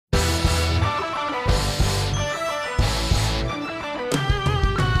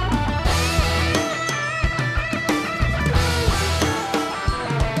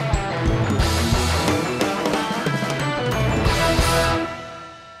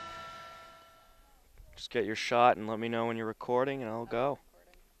Just get your shot and let me know when you're recording, and I'll go.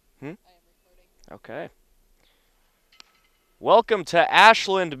 Okay. Welcome to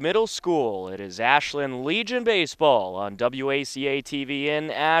Ashland Middle School. It is Ashland Legion Baseball on WACA TV in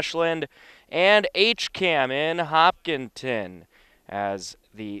Ashland and HCAM in Hopkinton as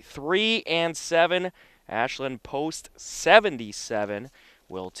the 3 and 7 Ashland Post 77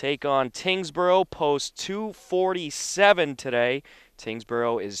 will take on Tyngsboro Post 247 today.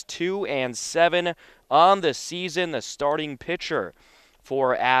 Tyngsboro is 2 and 7 on the season. The starting pitcher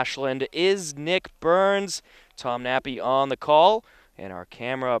for Ashland is Nick Burns. Tom Nappy on the call, and our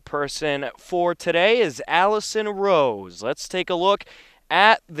camera person for today is Allison Rose. Let's take a look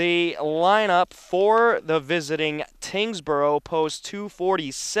at the lineup for the visiting Tyngsboro Post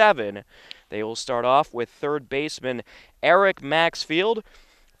 247. They will start off with third baseman Eric Maxfield,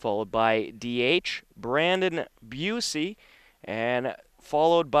 followed by DH Brandon Busey, and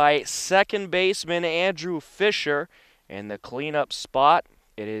followed by second baseman Andrew Fisher. In the cleanup spot,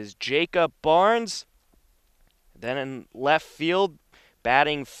 it is Jacob Barnes. Then in left field,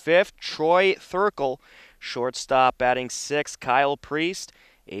 batting fifth, Troy Thurkel. Shortstop batting sixth, Kyle Priest.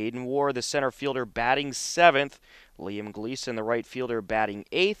 Aiden Ward, the center fielder, batting seventh. Liam Gleason, the right fielder, batting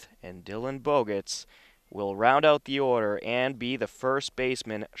eighth. And Dylan Bogutz will round out the order and be the first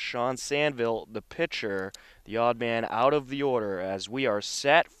baseman. Sean Sandville, the pitcher, the odd man out of the order as we are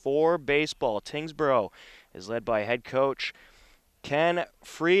set for baseball. Tyngsboro is led by head coach Ken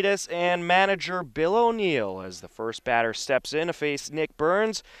Freitas and manager Bill O'Neill as the first batter steps in to face Nick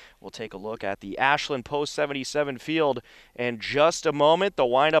Burns. We'll take a look at the Ashland Post 77 field in just a moment. The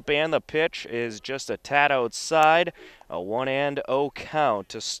windup and the pitch is just a tad outside. A 1-0 count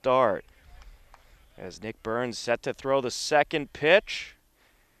to start. As Nick Burns set to throw the second pitch.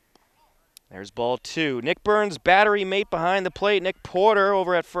 There's ball two. Nick Burns' battery mate behind the plate. Nick Porter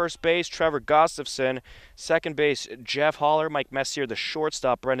over at first base. Trevor Gustafson. Second base, Jeff Holler. Mike Messier, the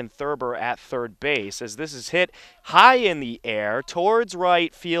shortstop. Brendan Thurber at third base. As this is hit high in the air towards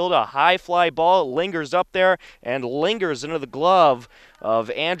right field. A high fly ball. It lingers up there and lingers into the glove of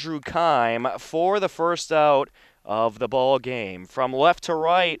Andrew Kime for the first out of the ball game. From left to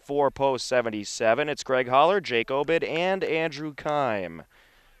right for Post 77, it's Greg Holler, Jake Obid, and Andrew Kime.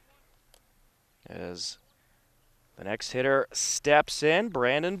 As the next hitter steps in,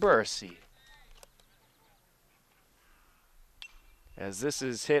 Brandon Bursey. As this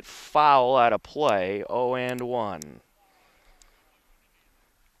is hit foul out of play, 0-1.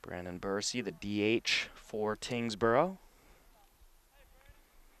 Brandon Bursey, the DH for Tyngsboro.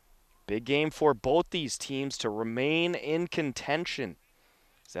 Big game for both these teams to remain in contention.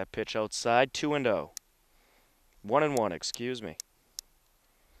 Is that pitch outside? 2-0. 1-1, excuse me.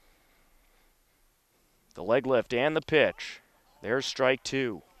 The leg lift and the pitch. There's strike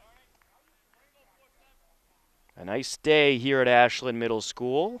two. A nice day here at Ashland Middle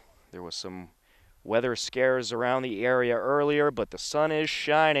School. There was some weather scares around the area earlier, but the sun is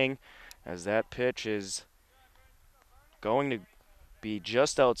shining as that pitch is going to be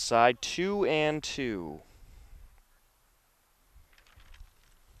just outside. 2-2.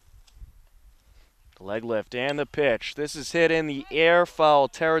 The leg lift and the pitch. This is hit in the air, foul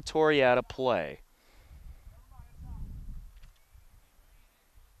territory, out of play.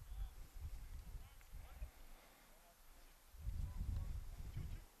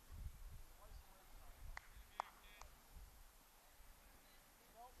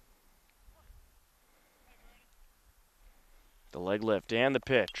 The leg lift and the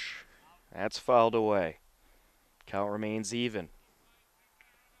pitch. That's fouled away. Count remains even.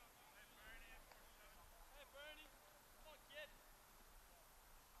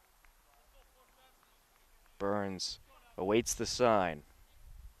 Burns awaits the sign.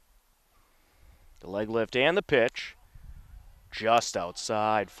 The leg lift and the pitch. Just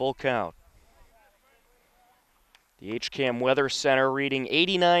outside. Full count. The HCAM Weather Center reading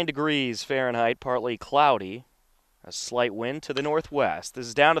 89 degrees Fahrenheit, partly cloudy. A slight wind to the northwest. This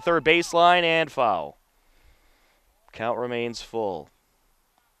is down to third baseline and foul. Count remains full.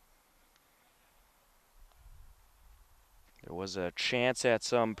 There was a chance at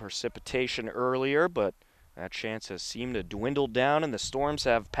some precipitation earlier, but that chance has seemed to dwindle down and the storms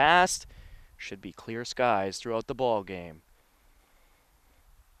have passed. Should be clear skies throughout the ball game.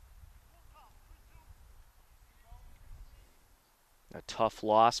 A tough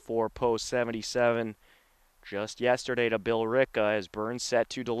loss for Post 77 just yesterday to Bill Ricka as Burns set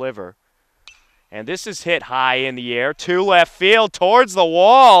to deliver. And this is hit high in the air to left field towards the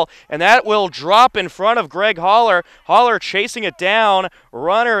wall, and that will drop in front of Greg Holler. Holler chasing it down.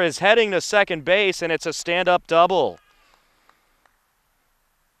 Runner is heading to second base, and it's a stand-up double.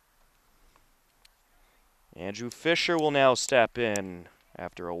 Andrew Fisher will now step in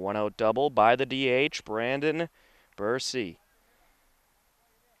after a one-out double by the DH, Brandon Bursey.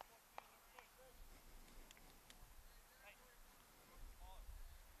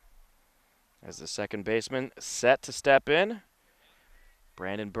 As the second baseman set to step in,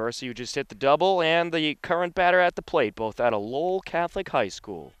 Brandon Bursey, who just hit the double, and the current batter at the plate, both out of Lowell Catholic High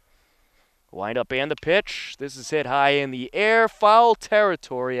School. Wind up and the pitch. This is hit high in the air, foul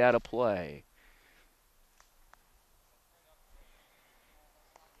territory out of play.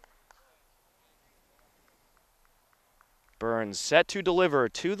 Burns set to deliver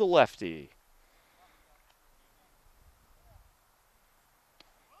to the lefty.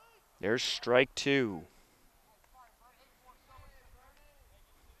 There's strike two.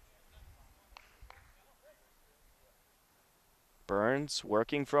 Burns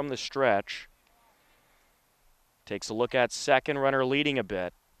working from the stretch. Takes a look at second, runner leading a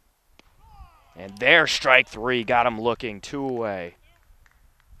bit. And there's strike three, got him looking, 2 away.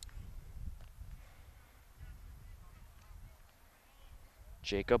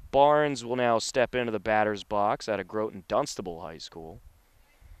 Jacob Barnes will now step into the batter's box out of Groton Dunstable High School.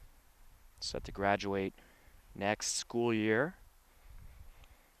 Set to graduate next school year.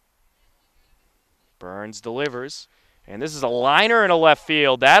 Burns delivers. And this is a liner in a left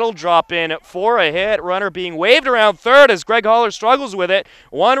field. That'll drop in for a hit. Runner being waved around third as Greg Holler struggles with it.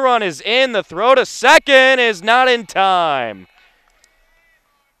 One run is in. The throw to second is not in time.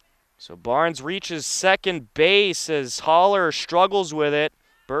 So Barnes reaches second base as Holler struggles with it.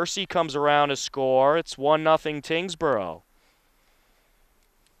 Bursey comes around to score. It's 1-0 Tyngsboro.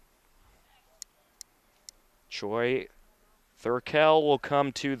 Troy Thurkel will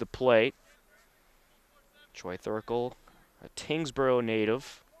come to the plate. Troy Thurkel, a Tyngsboro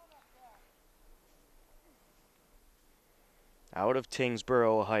native. Out of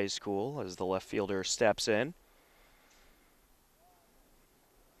Tyngsboro High School as the left fielder steps in.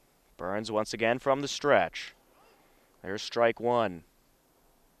 Burns once again from the stretch. There's strike one.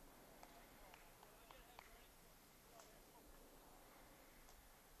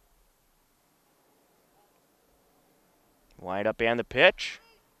 Wind up and the pitch.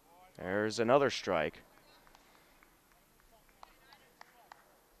 There's another strike.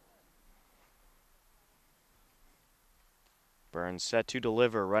 Burns set to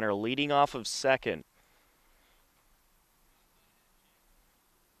deliver. Runner leading off of second.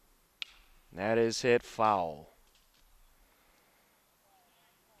 That is hit foul.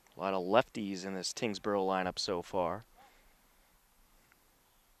 A lot of lefties in this Tyngsboro lineup so far.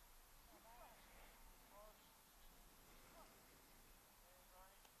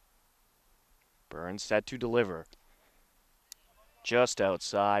 Burns set to deliver. Just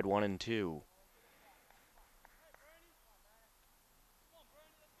outside, 1-2.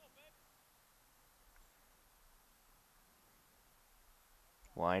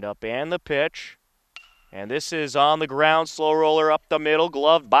 Wind up and the pitch. And this is on the ground. Slow roller up the middle.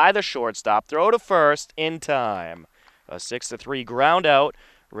 Gloved by the shortstop. Throw to first in time. A 6-3 ground out.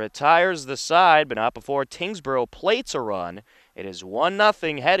 Retires the side, but not before Tyngsboro plates a run. It is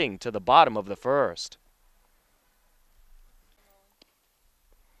 1-0 heading to the bottom of the first.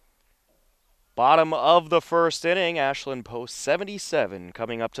 Bottom of the first inning, Ashland posts 77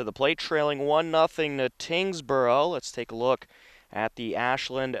 coming up to the plate, trailing 1-0 to Tyngsboro. Let's take a look at the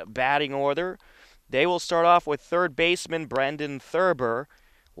Ashland batting order. They will start off with third baseman Brendan Thurber.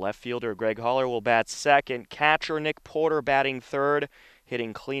 Left fielder Greg Holler will bat second. Catcher Nick Porter batting third.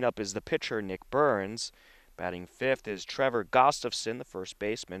 Hitting cleanup is the pitcher Nick Burns. Batting fifth is Trevor Gustafson, the first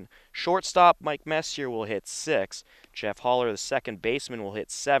baseman. Shortstop Mike Messier will hit sixth. Jeff Holler, the second baseman, will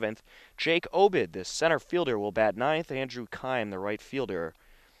hit seventh. Jake Obid, the center fielder, will bat ninth. Andrew Kime, the right fielder,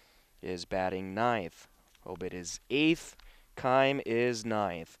 is batting ninth. Obid is eighth. Kime is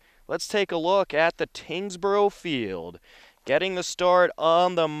ninth. Let's take a look at the Tyngsboro field. Getting the start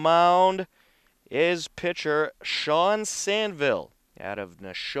on the mound is pitcher Sean Sandville out of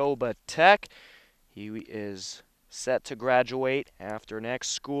Neshoba Tech. He is set to graduate after next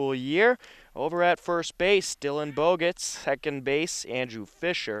school year. Over at first base, Dylan Bogut. Second base, Andrew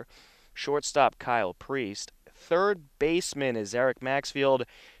Fisher. Shortstop, Kyle Priest. Third baseman is Eric Maxfield.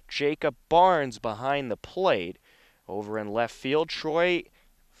 Jacob Barnes behind the plate. Over in left field, Troy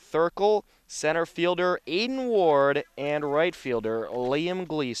Thurkel. Center fielder, Aiden Ward. And right fielder, Liam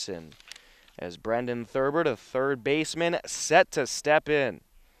Gleason. As Brendan Thurber, the third baseman, set to step in.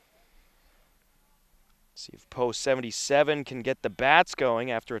 See if Post 77 can get the bats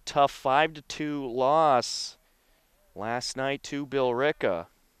going after a tough 5-2 loss last night to Billerica.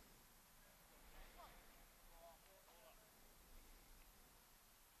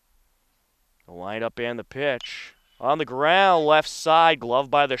 The windup and the pitch. On the ground, left side,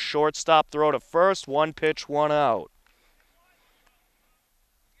 glove by the shortstop, throw to first, 1 pitch, 1 out.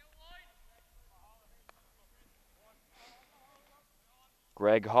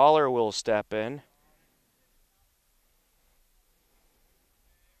 Greg Holler will step in.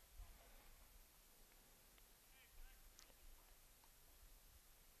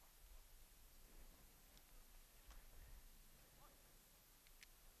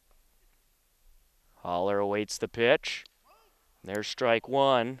 Holler awaits the pitch. There's strike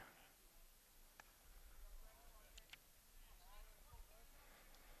 1.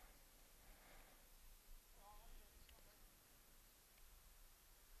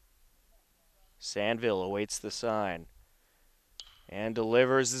 Sandville awaits the sign. And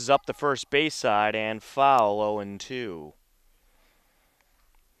delivers, is up the first base side, and foul, 0-2.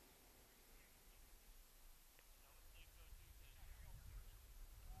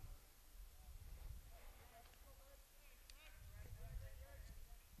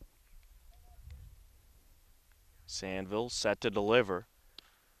 Sandville set to deliver.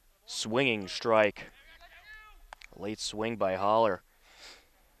 Swinging strike. Late swing by Holler.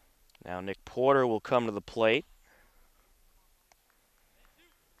 Now Nick Porter will come to the plate.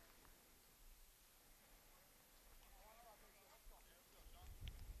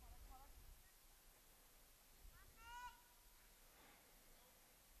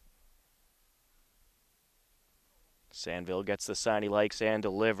 Sandville gets the sign he likes and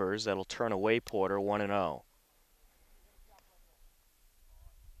delivers. That'll turn away Porter, 1-0.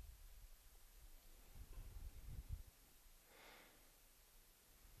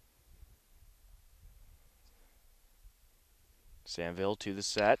 Sandville to the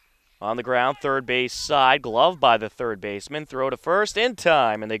set. On the ground, third base side, glove by the third baseman. Throw to first in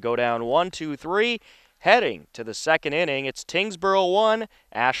time, and they go down 1-2-3. Heading to the second inning, it's Tyngsboro 1,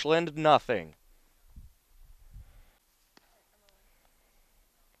 Ashland nothing.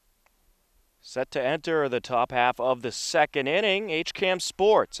 Set to enter the top half of the second inning, HCAM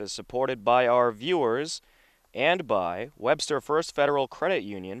Sports is supported by our viewers and by Webster First Federal Credit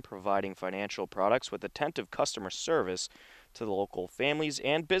Union, providing financial products with attentive customer service to the local families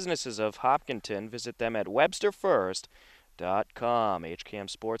and businesses of Hopkinton. Visit them at websterfirst.com. HCAM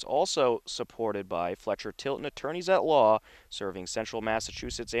Sports also supported by Fletcher Tilton Attorneys at Law, serving central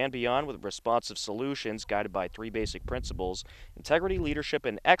Massachusetts and beyond with responsive solutions guided by 3 basic principles: integrity, leadership,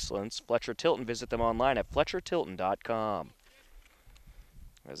 and excellence. Fletcher Tilton, visit them online at fletchertilton.com.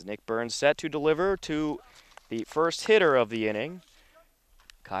 As Nick Burns set to deliver to the first hitter of the inning,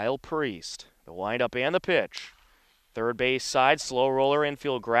 Kyle Priest. The windup and the pitch. Third base side, slow roller,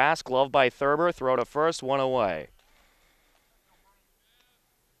 infield grass, glove by Thurber, throw to first, 1 away.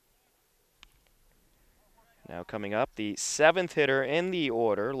 Now coming up, the 7th hitter in the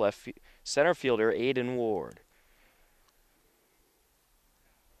order, center fielder Aiden Ward.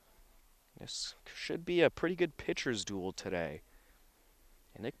 This should be a pretty good pitcher's duel today.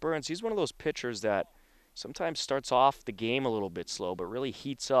 And Nick Burns, he's one of those pitchers that sometimes starts off the game a little bit slow, but really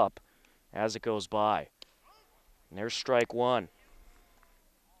heats up as it goes by. And there's strike 1.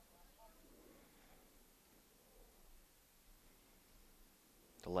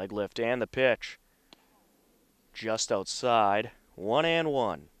 The leg lift and the pitch. Just outside.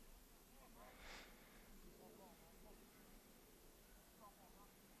 1-1.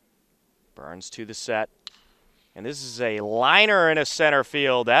 Burns to the set. And this is a liner in a center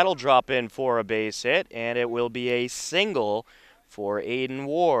field. That'll drop in for a base hit, and it will be a single for Aiden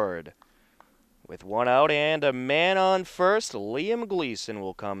Ward. With 1 out and a man on first, Liam Gleason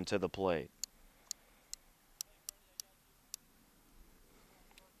will come to the plate.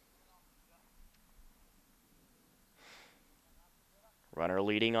 Runner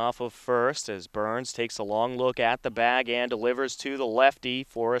leading off of first as Burns takes a long look at the bag and delivers to the lefty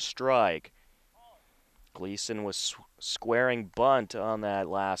for a strike. Gleason was squaring bunt on that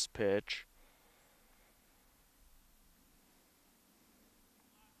last pitch.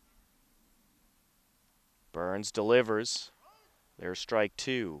 Burns delivers. There's strike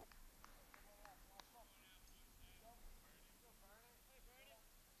 2.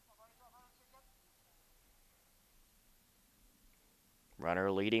 Runner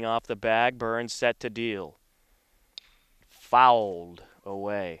leading off the bag. Burns set to deal. Fouled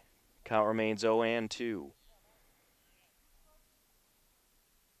away. Count remains 0-2.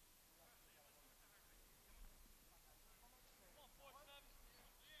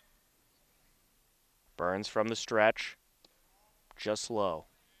 Burns from the stretch. Just low.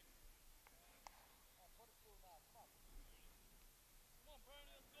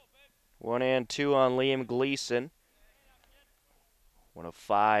 One and two on Liam Gleason. One of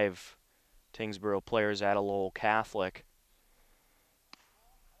 5 Tyngsboro players at a Lowell Catholic.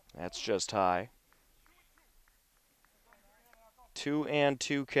 That's just high.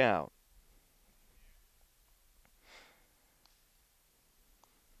 2-2 count.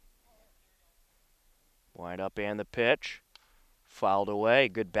 Wind up and the pitch. Fouled away.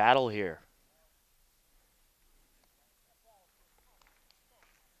 Good battle here.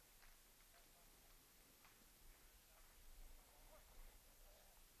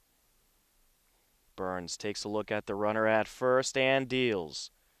 Burns takes a look at the runner at first and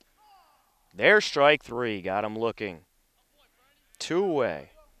deals. There's strike three. Got him looking. 2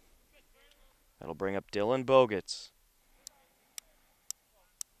 away. That'll bring up Dylan Bogutz.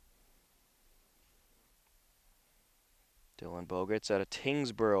 Dylan Bogutz at a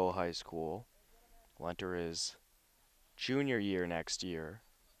Tyngsboro High School. Will enter his junior year next year.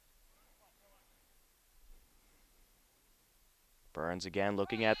 Burns again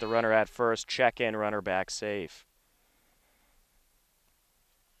looking at the runner at first. Check in, runner back safe.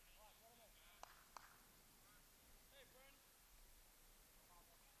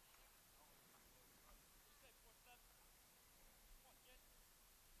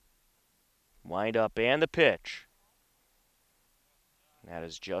 Wind up and the pitch. That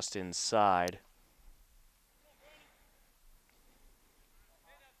is just inside.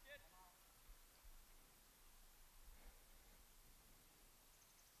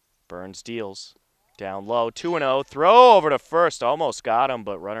 Burns deals. Down low, 2-0. Throw over to first. Almost got him,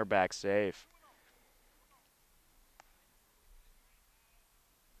 but runner back safe.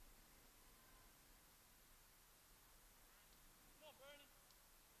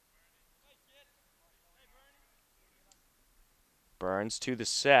 Burns to the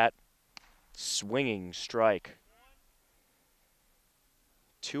set. Swinging strike.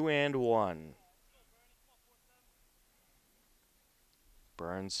 2-1.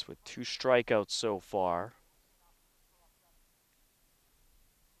 Burns with 2 strikeouts so far.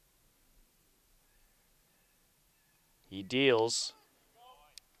 He deals.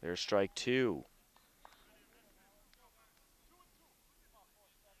 There's strike 2.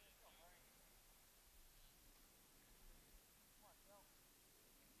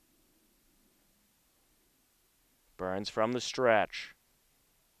 Burns from the stretch.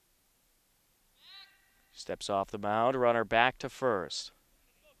 Steps off the mound, runner back to first.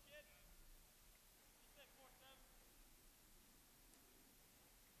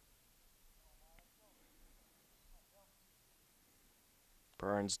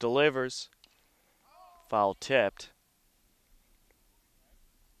 Burns delivers. Foul tipped.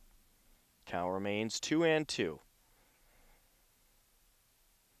 Count remains 2-2.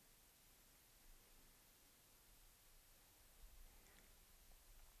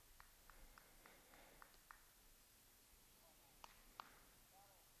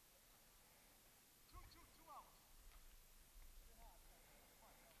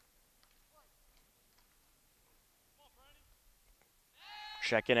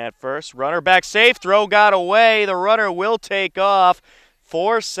 Check in at first. Runner back safe. Throw got away. The runner will take off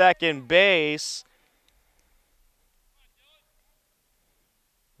for second base.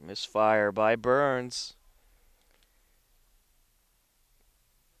 Misfire by Burns.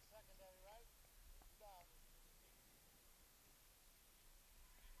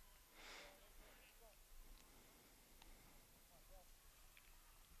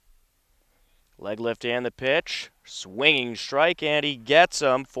 Leg lift and the pitch. Swinging strike, and he gets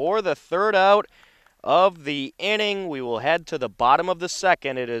him for the 3rd out of the inning. We will head to the bottom of the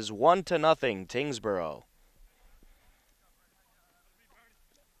 2nd. It is 1-0 Tyngsboro.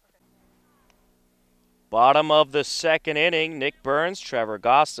 Bottom of the 2nd inning, Nick Burns, Trevor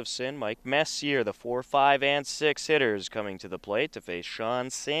Gustafson, Mike Messier, the 4, 5, and 6 hitters coming to the plate to face Sean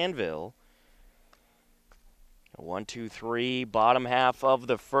Sandville. 1-2-3, bottom half of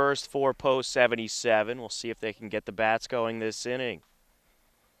the first for post 77. We'll see if they can get the bats going this inning.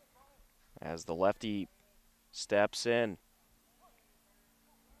 As the lefty steps in.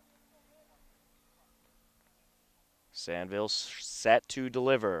 Sandville set to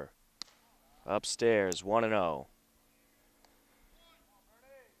deliver. Upstairs, 1-0.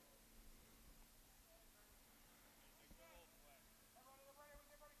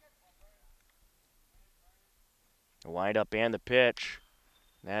 The windup and the pitch.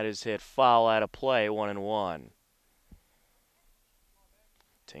 That is hit foul out of play, 1-1.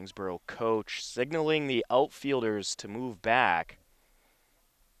 Tyngsboro coach signaling the outfielders to move back.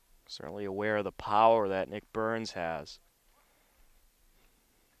 Certainly aware of the power that Nick Burns has.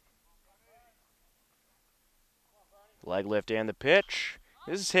 Leg lift and the pitch.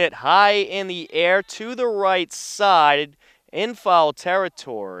 This is hit high in the air to the right side, in foul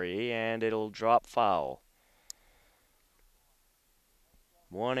territory, and it'll drop foul.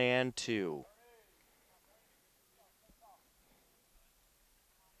 1-2.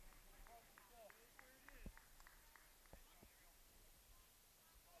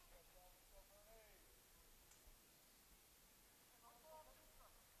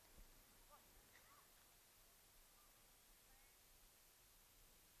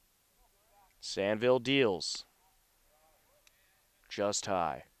 Sandville deals. Just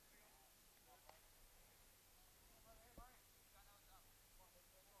high.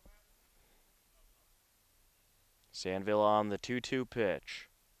 Sandville on the 2-2 pitch.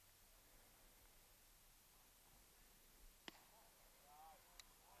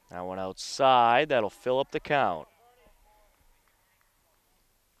 That one outside. That'll fill up the count.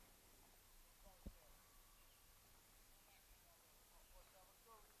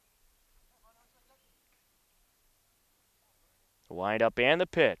 The windup and the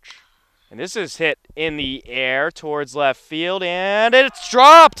pitch. And this is hit in the air towards left field, and it's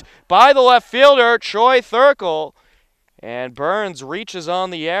dropped by the left fielder, Troy Thurkel. And Burns reaches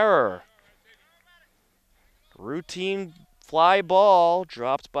on the error. Routine fly ball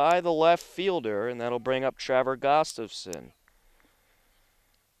dropped by the left fielder, and that'll bring up Trevor Gustafson.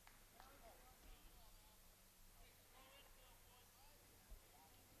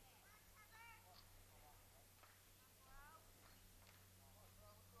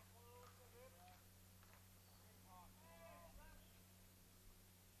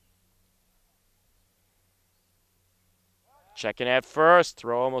 Checking at first.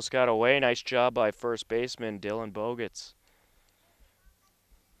 Throw almost got away. Nice job by first baseman Dylan Bogutz.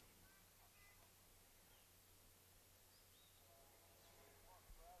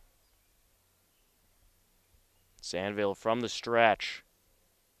 Sandville from the stretch.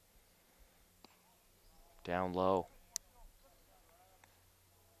 Down low.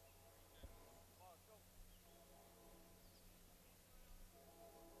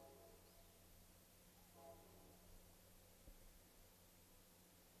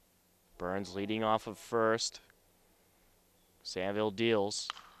 Burns leading off of first. Sandville deals.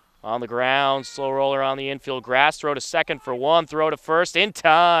 On the ground, slow roller on the infield grass. Throw to second for one. Throw to first in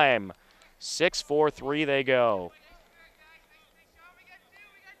time. 6-4-3 they go.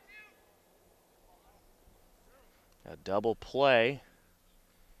 A double play.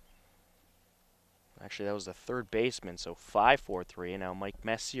 Actually, that was the third baseman, so 5-4-3. And now Mike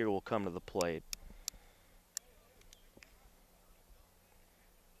Messier will come to the plate.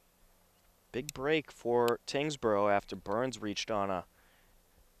 Big break for Tyngsboro after Burns reached on a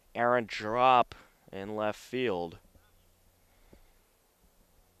errant drop in left field.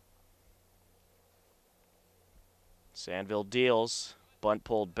 Sandville deals. Bunt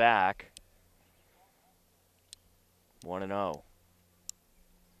pulled back. 1-0.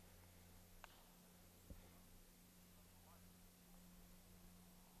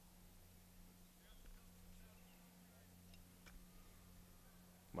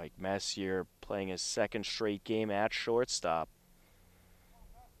 Mike Messier playing his second straight game at shortstop.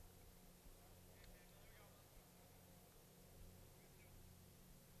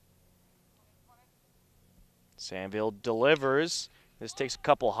 Sandville delivers. This takes a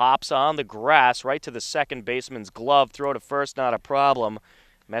couple hops on the grass right to the second baseman's glove. Throw to first, not a problem.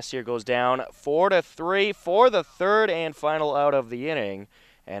 Messier goes down 4-3 for the third and final out of the inning.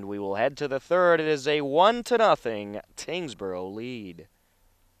 And we will head to the third. It is a 1-0 Tyngsboro lead.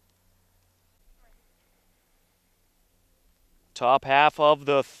 Top half of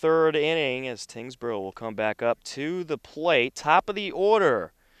the third inning as Tyngsboro will come back up to the plate. Top of the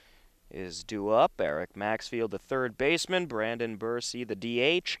order is due up. Eric Maxfield, the third baseman, Brandon Bursey, the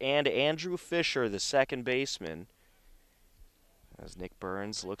DH, and Andrew Fisher, the second baseman. As Nick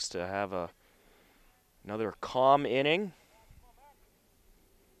Burns looks to have another calm inning.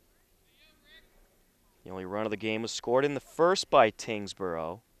 The only run of the game was scored in the first by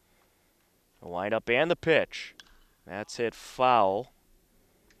Tyngsboro. The windup and the pitch. That's hit foul.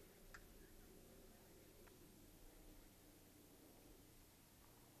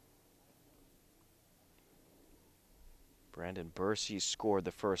 Brandon Bursey scored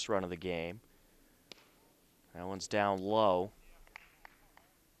the first run of the game. That one's down low.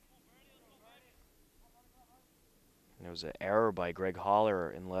 There was an error by Greg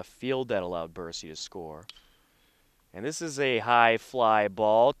Holler in left field that allowed Bursey to score. And this is a high fly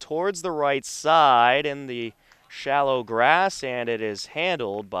ball towards the right side in the shallow grass, and it is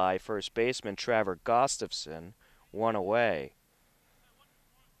handled by first baseman Trevor Gustafson. One away.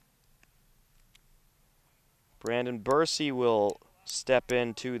 Brandon Bursey will step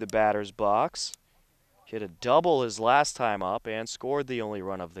into the batter's box. Hit a double his last time up and scored the only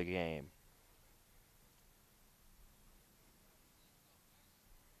run of the game.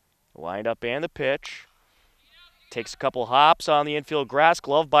 Wind up and the pitch. Takes a couple hops on the infield grass.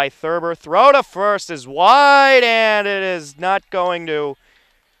 Glove by Thurber. Throw to first is wide, and it is not going to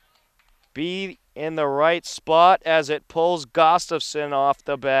be in the right spot as it pulls Gustafson off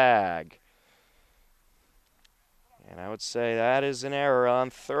the bag. And I would say that is an error on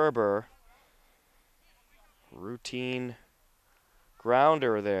Thurber. Routine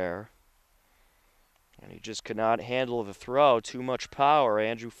grounder there. And he just could not handle the throw. Too much power.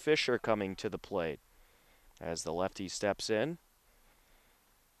 Andrew Fisher coming to the plate as the lefty steps in.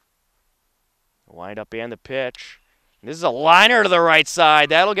 Wind up and the pitch. This is a liner to the right side.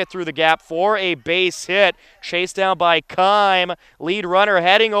 That'll get through the gap for a base hit. Chased down by Kime. Lead runner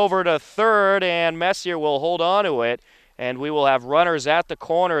heading over to third, and Messier will hold on to it. And we will have runners at the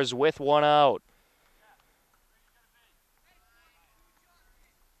corners with one out.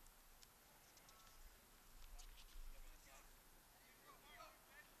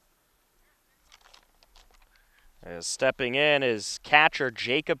 As stepping in is catcher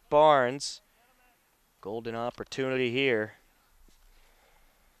Jacob Barnes. Golden opportunity here.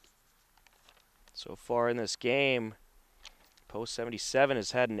 So far in this game, Post 77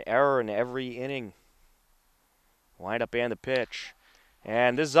 has had an error in every inning. Wind up and the pitch.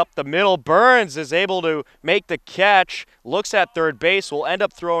 And this is up the middle. Burns is able to make the catch. Looks at third base. Will end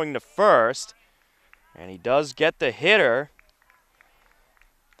up throwing to first. And he does get the hitter.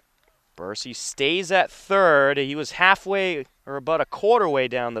 Bursey stays at third. He was halfway or about a quarter way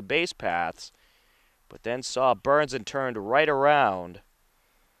down the base paths, but then saw Burns and turned right around.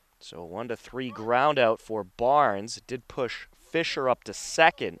 So 1-3 ground out for Barnes. It did push Fisher up to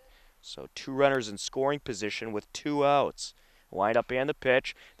second. So 2 runners in scoring position with 2 outs. Wind up and the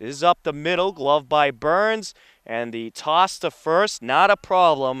pitch. This is up the middle. Glove by Burns. And the toss to first, not a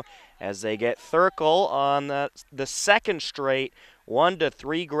problem, as they get Thurkel on the second straight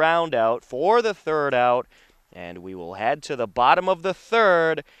 1-3 ground out for the third out. And we will head to the bottom of the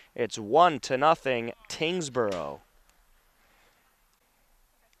third. It's 1-0 Tyngsboro.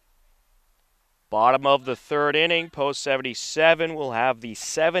 Bottom of the third inning, Post 77 will have the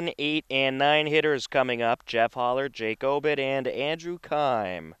 7, 8, and 9 hitters coming up. Jeff Holler, Jake Obid, and Andrew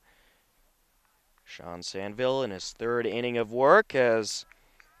Kime. Sean Sandville in his third inning of work as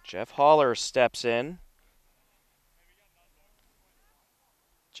Jeff Holler steps in.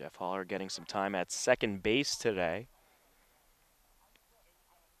 Jeff Holler getting some time at second base today.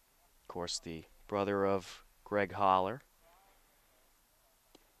 Of course, the brother of Greg Holler.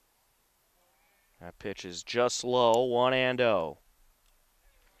 That pitch is just low, 1-0.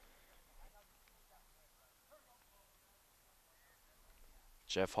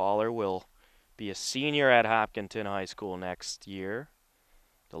 Jeff Holler will be a senior at Hopkinton High School next year.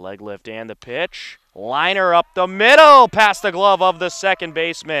 The leg lift and the pitch. Liner up the middle, past the glove of the second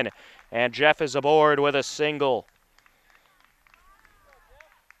baseman. And Jeff is aboard with a single.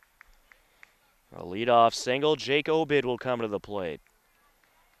 A leadoff single. Jake Obid will come to the plate.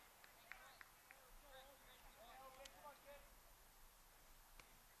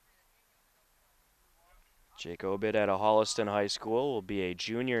 Jake Obid at a Holliston High School will be a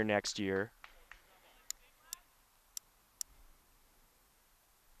junior next year.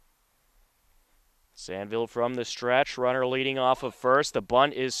 Sandville from the stretch, runner leading off of first. The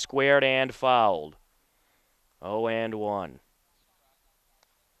bunt is squared and fouled. 0-1.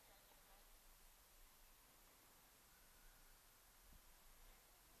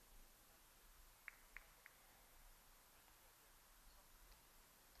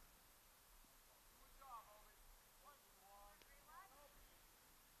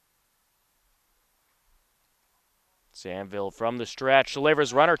 Sandville from the stretch,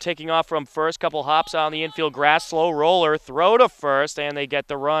 delivers runner taking off from first, couple hops on the infield grass, slow roller, throw to first, and they get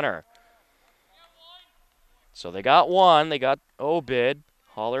the runner. So they got one, they got Obid.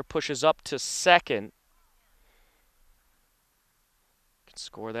 Holler pushes up to second. Can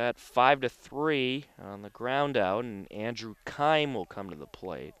score that 5-3 on the ground out, and Andrew Kime will come to the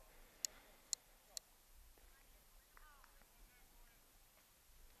plate.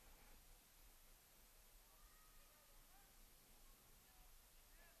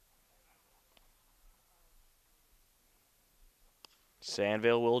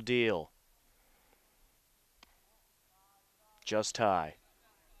 Sandville will deal. Just high.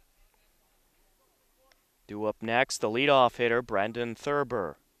 Due up next, the leadoff hitter, Brendan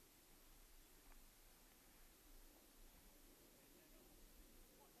Thurber.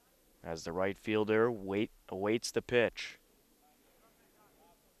 As the right fielder awaits the pitch.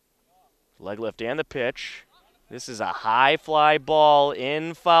 Leg lift and the pitch. This is a high fly ball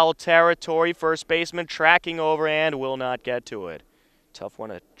in foul territory. First baseman tracking over and will not get to it. Tough one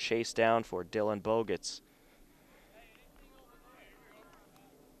to chase down for Dylan Bogutz.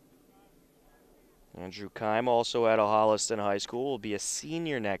 Andrew Keim, also out of Holliston High School, will be a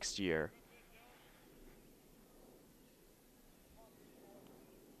senior next year.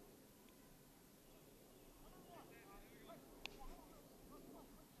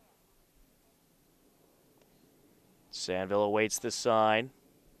 Sandville awaits the sign.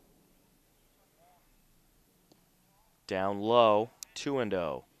 Down low,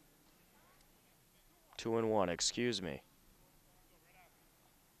 2-0. 2-1, excuse me.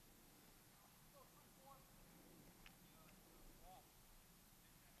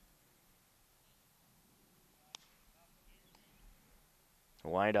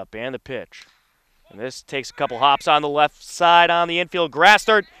 Wind up and the pitch. And this takes a couple hops on the left side on the infield grass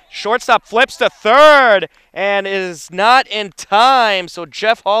dirt. Shortstop flips to third and is not in time. So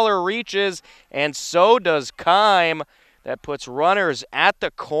Jeff Haller reaches, and so does Keim. That puts runners at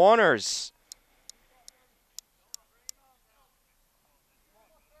the corners.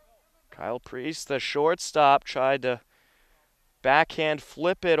 Kyle Priest, the shortstop, tried to backhand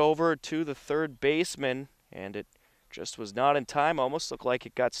flip it over to the third baseman, and it just was not in time. Almost looked like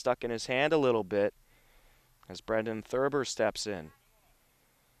it got stuck in his hand a little bit as Brendan Thurber steps in.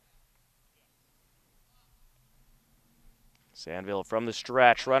 Sandville from the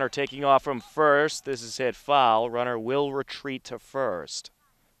stretch. Runner taking off from first. This is hit foul. Runner will retreat to first.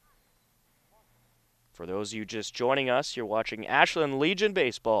 For those of you just joining us, you're watching Ashland Legion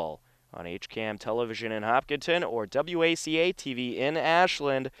Baseball on HCAM Television in Hopkinton or WACA TV in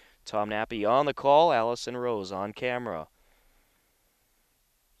Ashland. Tom Nappy on the call, Allison Rose on camera.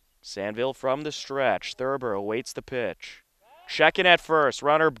 Sandville from the stretch. Thurber awaits the pitch. Checking at first.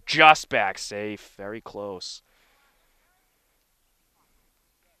 Runner just back safe. Very close.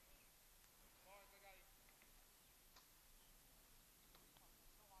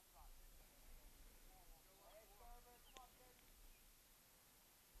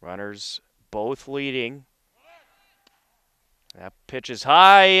 Runners both leading. That pitch is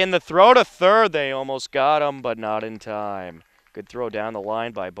high in the throw to third. They almost got him, but not in time. Good throw down the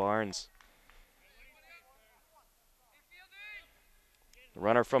line by Barnes. The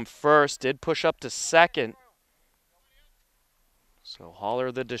runner from first did push up to second. So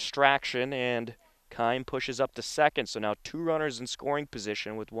Haller the distraction, and Keim pushes up to second. So now two runners in scoring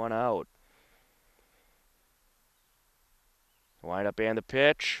position with one out. Wind up and the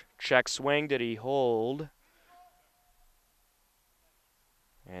pitch. Check swing. Did he hold?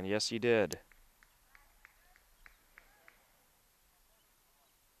 And yes, he did.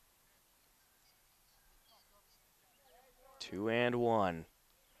 2-1.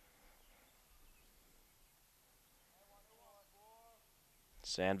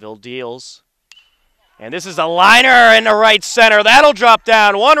 Sandville deals. And this is a liner in the right center. That'll drop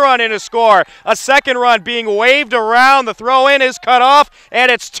down. One run in to score. A second run being waved around. The throw in is cut off,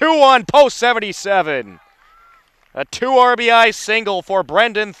 and it's 2-1 post 77. A 2 RBI single for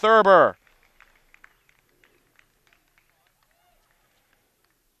Brendan Thurber.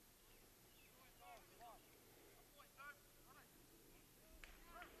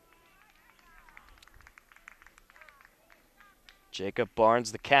 Jacob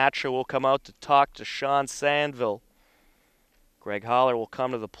Barnes, the catcher, will come out to talk to Sean Sandville. Greg Haller will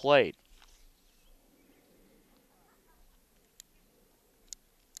come to the plate.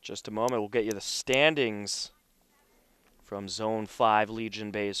 Just a moment, we'll get you the standings from Zone 5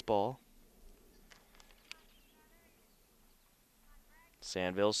 Legion Baseball.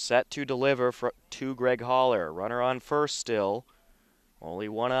 Sandville set to deliver to Greg Haller. Runner on first still. Only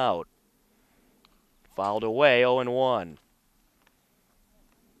one out. Fouled away, 0-1.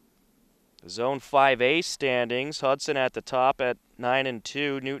 Zone 5A standings. Hudson at the top at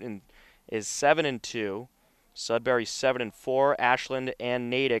 9-2. Newton is 7-2. Sudbury 7-4. Ashland and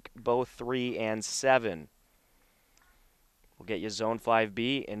Natick both 3-7. We'll get you Zone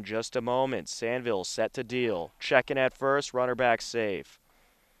 5B in just a moment. Sandville set to deal. Checking at first. Runner back safe.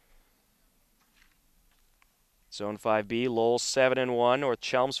 Zone 5B, Lowell 7-1, North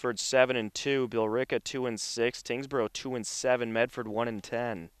Chelmsford 7-2, Billerica 2-6, Tyngsboro 2-7, Medford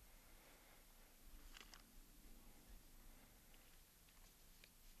 1-10.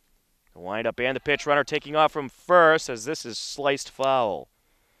 The windup and the pitch. Runner taking off from first as this is sliced foul.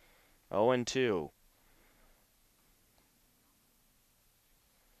 0-2.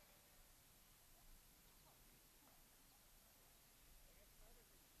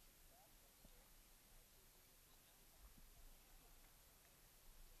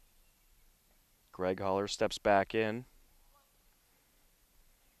 Greg Holler steps back in.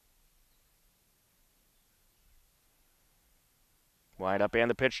 Wind up and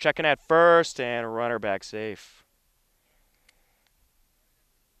the pitch, checking at first, and runner back safe.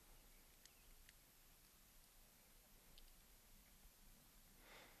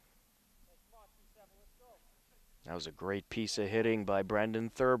 That was a great piece of hitting by Brendan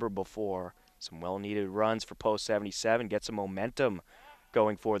Thurber before. Some well-needed runs for post 77. Get some momentum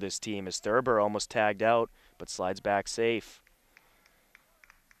going for this team as Thurber almost tagged out, but slides back safe.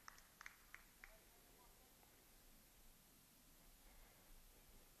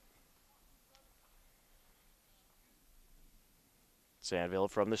 Sandville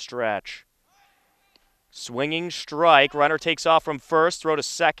from the stretch. Swinging strike. Runner takes off from first. Throw to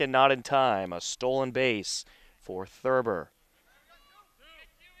second, not in time. A stolen base for Thurber.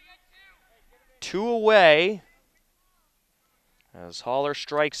 2 away as Holler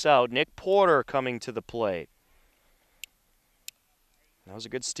strikes out. Nick Porter coming to the plate. That was a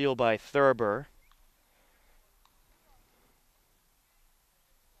good steal by Thurber.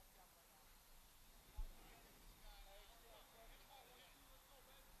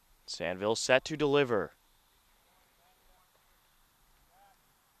 Sandville set to deliver.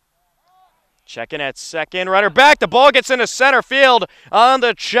 Checking at second. Runner back. The ball gets into center field on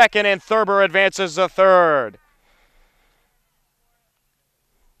the check-in, and Thurber advances to third.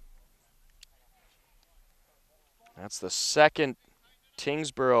 That's the second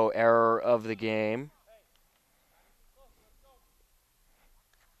Tyngsboro error of the game.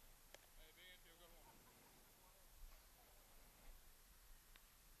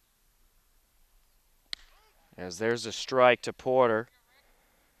 As there's a strike to Porter.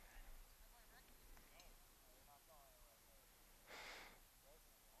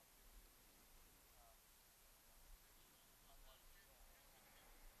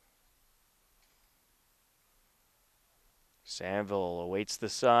 Sandville awaits the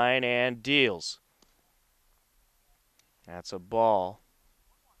sign and deals. That's a ball.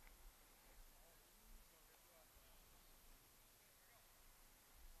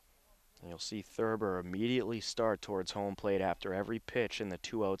 You'll see Thurber immediately start towards home plate after every pitch in the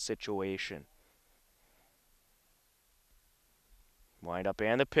 2-out situation. Wind up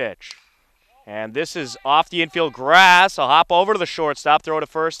and the pitch. And this is off the infield grass. A hop over to the shortstop, throw to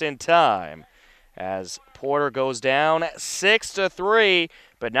first in time. As Porter goes down 6-3,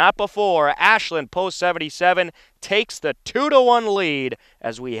 but not before. Ashland post 77 takes the 2-1 lead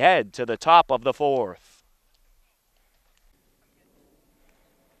as we head to the top of the fourth.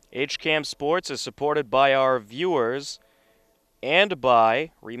 HCAM Sports is supported by our viewers and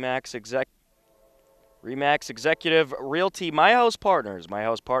by Remax Executive Realty My House Partners. My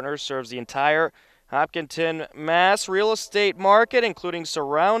House Partners serves the entire Hopkinton, Mass real estate market, including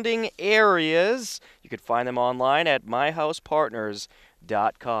surrounding areas. You can find them online at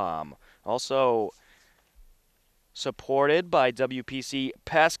myhousepartners.com. Also supported by WPC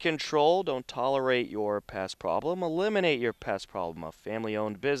Pest Control. Don't tolerate your pest problem. Eliminate your pest problem. A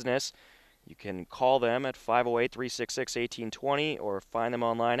family-owned business. You can call them at 508-366-1820 or find them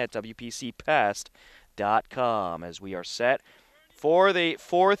online at WPCPest.com. As we are set for the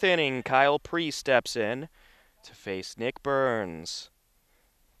fourth inning, Kyle Priest steps in to face Nick Burns.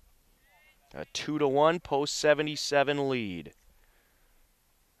 A 2-1 post 77 lead.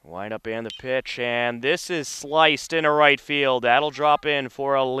 Wind up and the pitch, and this is sliced into right field. That'll drop in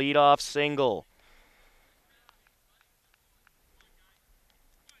for a leadoff single.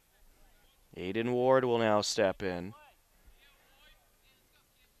 Aiden Ward will now step in.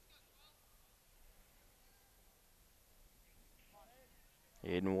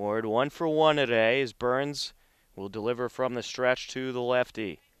 Aiden Ward 1 for 1 today as Burns will deliver from the stretch to the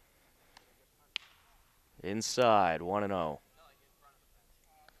lefty. Inside, 1-0.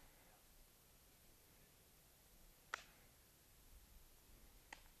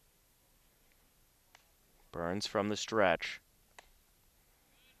 Burns from the stretch.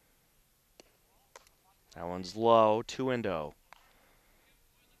 That one's low, 2-0.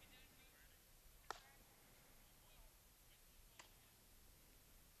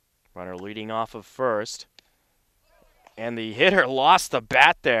 Runner leading off of first. And the hitter lost the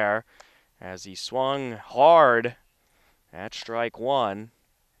bat there as he swung hard at strike one.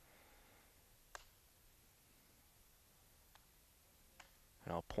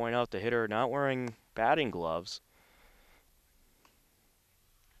 And I'll point out the hitter not wearing batting gloves.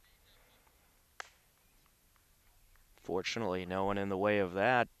 Fortunately, no one in the way of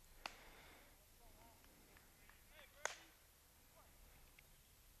that.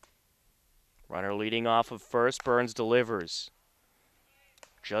 Runner leading off of first. Burns delivers.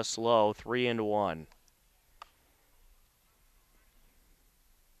 just low, 3-1.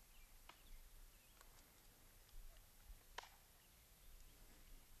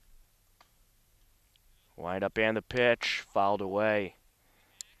 Wind up and the pitch, fouled away.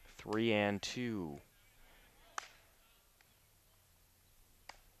 3-2.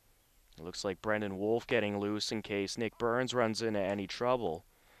 Looks like Brendan Wolf getting loose in case Nick Burns runs into any trouble.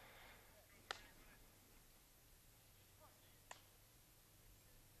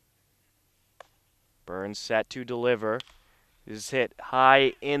 Burns set to deliver. This is hit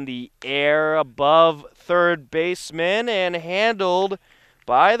high in the air above third baseman and handled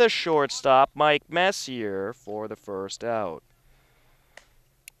by the shortstop, Mike Messier, for the first out.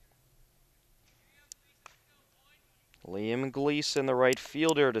 Liam Gleason, the right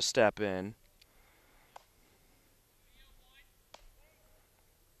fielder, to step in.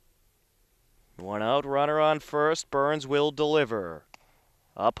 One out, runner on first. Burns will deliver.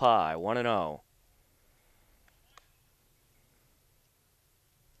 Up high, 1-0.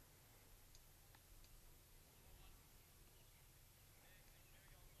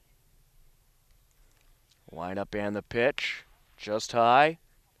 Wind up and the pitch, just high.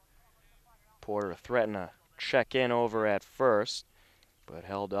 Porter threatened to check in over at first, but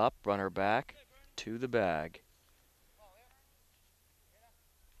held up, runner back to the bag.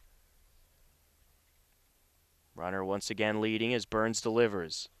 Runner once again leading as Burns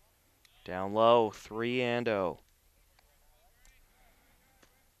delivers. Down low, 3-0.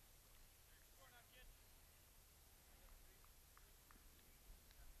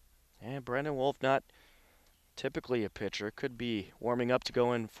 And Brendan Wolf, not typically a pitcher, could be warming up to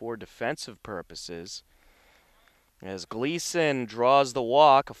go in for defensive purposes. As Gleason draws the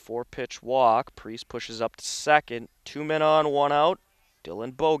walk, a 4-pitch walk, Priest pushes up to second. 2 men on, 1 out.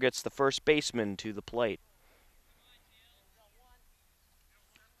 Dylan Bogut's the first baseman to the plate.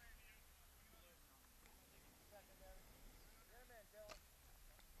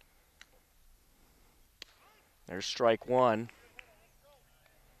 There's strike one.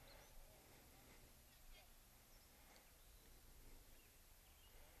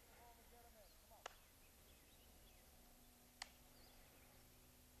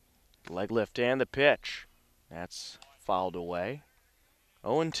 Leg lift and the pitch. That's fouled away.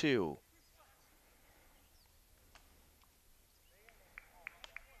 0-2.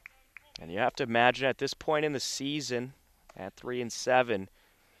 And you have to imagine at this point in the season, at 3-7,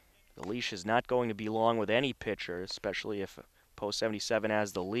 the leash is not going to be long with any pitcher, especially if Post 77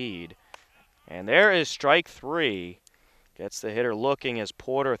 has the lead. And there is strike 3. Gets the hitter looking as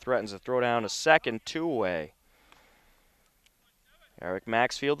Porter threatens to throw down a second, 2-away. Eric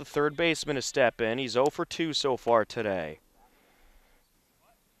Maxfield, the third baseman, to step in. He's 0 for 2 so far today.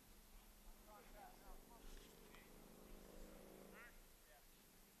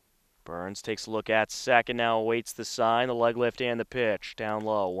 Burns takes a look at second, now awaits the sign, the leg lift and the pitch. Down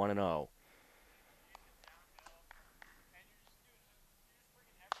low, 1-0.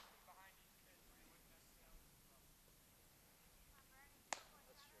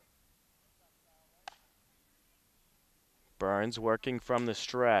 Burns working from the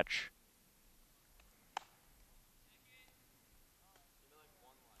stretch.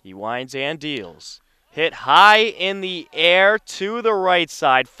 He winds and deals. Hit high in the air to the right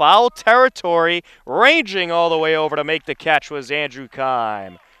side. Foul territory, ranging all the way over to make the catch was Andrew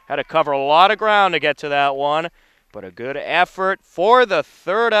Kime. Had to cover a lot of ground to get to that one, but a good effort for the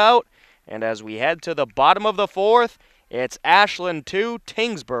third out. And as we head to the bottom of the fourth, it's Ashland 2,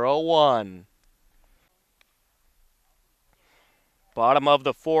 Tyngsboro 1. Bottom of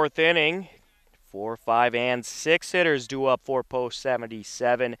the fourth inning, 4, 5, and 6 hitters due up for Post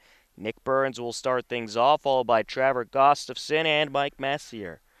 77. Nick Burns will start things off, followed by Trevor Gustafson and Mike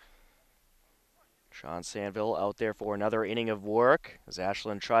Messier. Sean Sanville out there for another inning of work as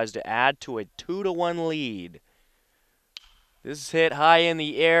Ashland tries to add to a 2-1 lead. This is hit high in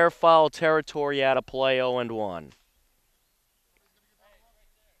the air, foul territory out of play, 0-1.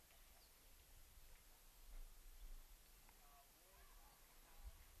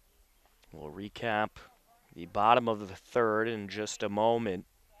 We'll recap the bottom of the third in just a moment.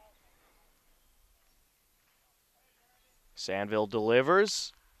 Sanville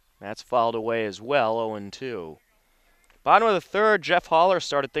delivers. That's fouled away as well, 0-2. Bottom of the third, Jeff Haller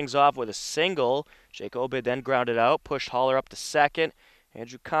started things off with a single. Jake Obid then grounded out, pushed Haller up to second.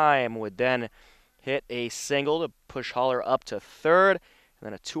 Andrew Kime would then hit a single to push Haller up to third. And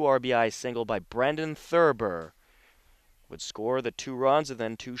then a 2 RBI single by Brendan Thurber would score the 2 runs and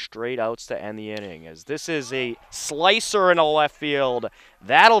then 2 straight outs to end the inning. As this is a slicer in the left field.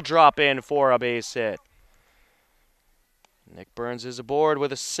 That'll drop in for a base hit. Nick Burns is aboard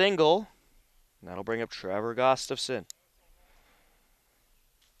with a single. That'll bring up Trevor Gustafson.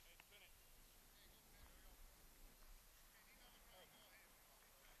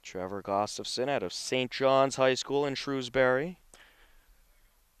 Trevor Gustafson out of St. John's High School in Shrewsbury.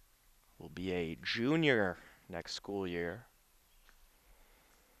 Will be a junior next school year.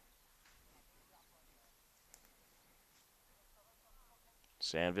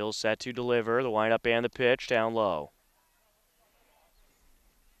 Sandville set to deliver. The windup and the pitch down low.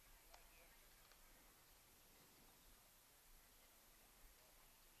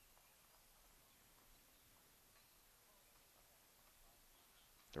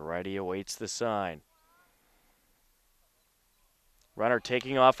 The righty awaits the sign. Runner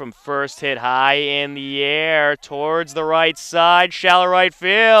taking off from first, hit high in the air towards the right side, shallow right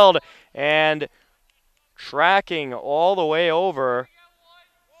field, and tracking all the way over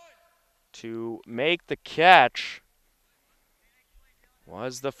to make the catch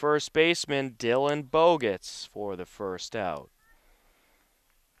was the first baseman, Dylan Bogutz, for the first out.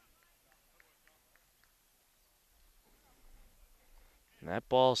 And that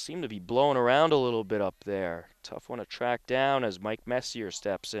ball seemed to be blowing around a little bit up there. Tough one to track down as Mike Messier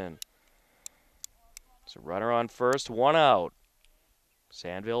steps in. So runner on first, one out.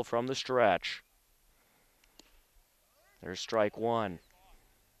 Sandville from the stretch. There's strike one.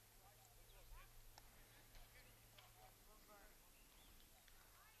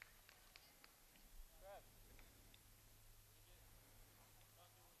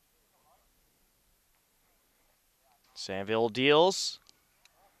 Sandville deals.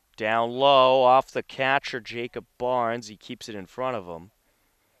 Down low off the catcher, Jacob Barnes. He keeps it in front of him.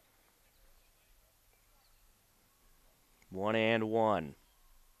 1-1.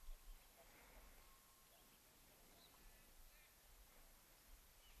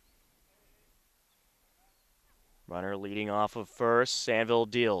 Runner leading off of first.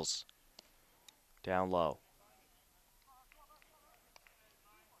 Sandville deals. Down low.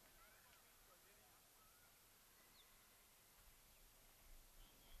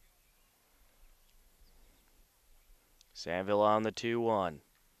 Sandville on the 2-1.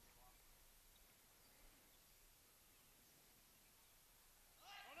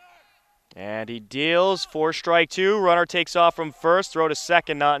 And he deals for strike two. Runner takes off from first. Throw to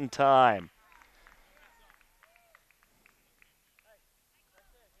second, not in time.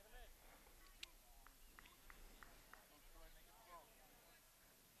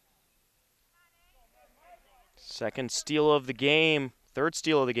 Second steal of the game. Third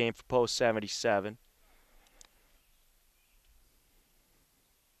steal of the game for post 77.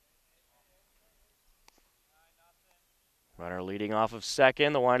 Runner leading off of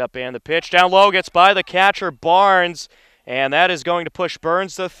second. The windup and the pitch. Down low gets by the catcher, Barnes. And that is going to push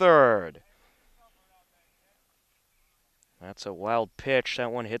Burns to third. That's a wild pitch.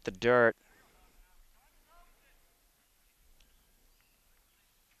 That one hit the dirt.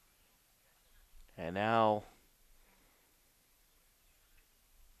 And now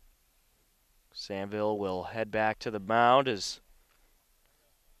Sandville will head back to the mound as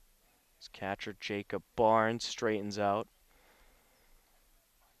catcher Jacob Barnes straightens out.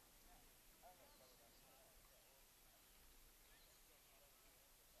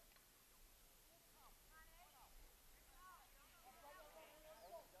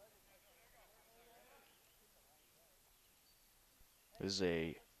 This is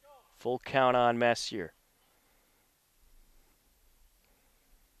a full count on Messier.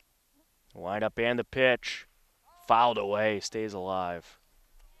 Wind up and the pitch. Fouled away, stays alive.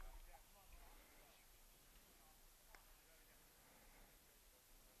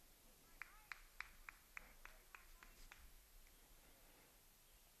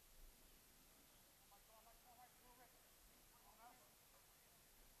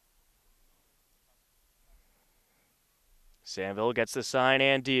 Sandville gets the sign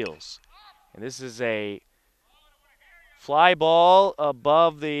and deals. And this is a fly ball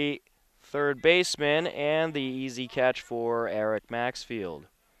above the third baseman and the easy catch for Eric Maxfield.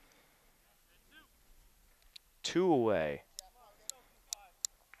 2 away.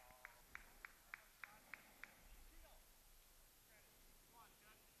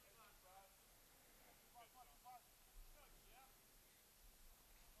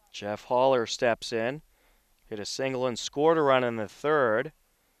 Jeff Haller steps in. Hit a single and scored a run in the third.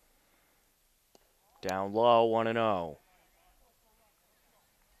 Down low, 1-0.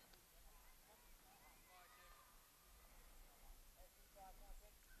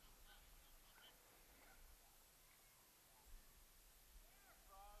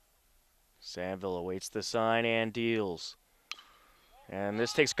 Sandville awaits the sign and deals. And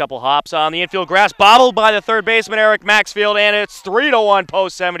this takes a couple hops on the infield grass, bobbled by the third baseman, Eric Maxfield, and it's 3-1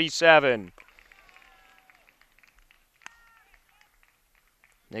 post 77.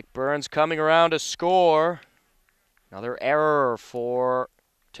 Nick Burns coming around to score. Another error for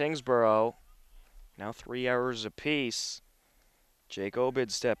Tyngsboro. Now 3 errors apiece. Jake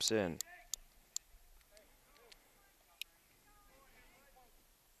Obid steps in.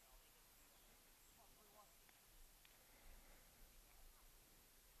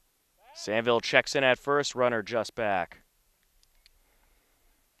 Sandville checks in at first, runner just back.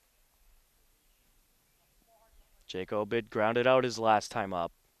 Jake Obid grounded out his last time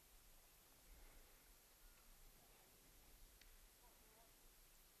up.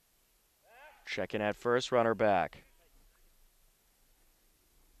 Checking at first, runner back.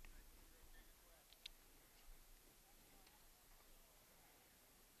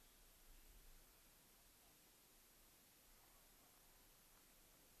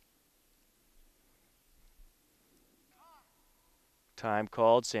 Time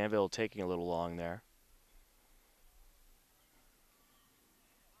called. Sandville taking a little long there.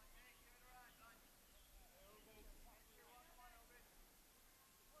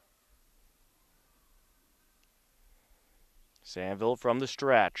 Sandville from the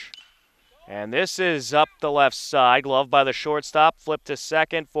stretch. And this is up the left side. Glove by the shortstop. Flip to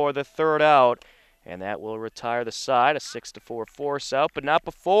second for the third out. And that will retire the side. A 6-4 force out, but not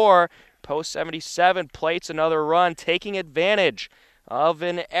before. Post 77 plates another run, taking advantage of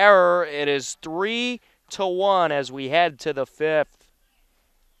an error. It is 3-1 as we head to the fifth.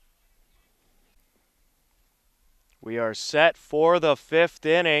 We are set for the fifth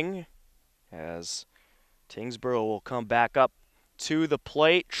inning as Tyngsboro will come back up to the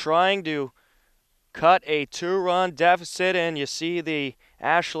plate, trying to cut a 2-run deficit, and you see the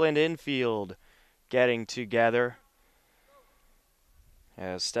Ashland infield getting together.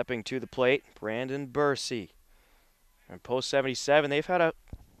 As stepping to the plate, Brandon Bursey. And post 77, they've had a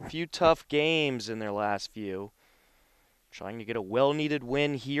few tough games in their last few. Trying to get a well-needed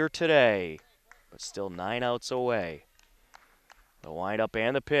win here today, but still 9 outs away. The windup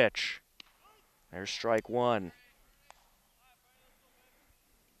and the pitch. There's strike one.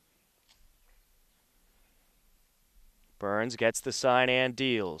 Burns gets the sign and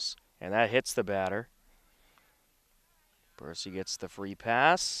deals, and that hits the batter. Bursey gets the free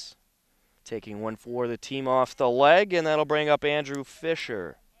pass, taking one for the team off the leg, and that'll bring up Andrew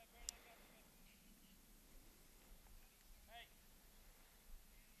Fisher.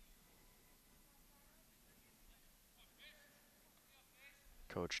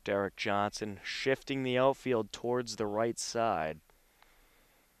 Coach Derek Johnson shifting the outfield towards the right side.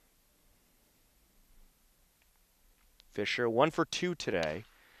 Fisher 1 for 2 today.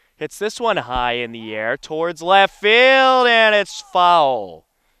 Hits this one high in the air towards left field, and it's foul.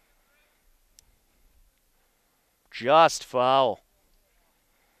 Just foul.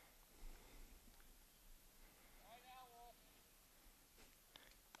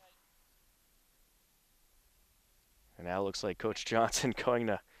 And now it looks like Coach Johnson going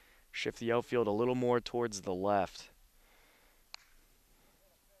to shift the outfield a little more towards the left.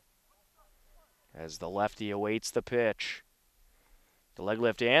 As the lefty awaits the pitch. The leg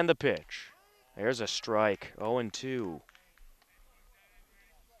lift and the pitch. There's a strike, 0-2.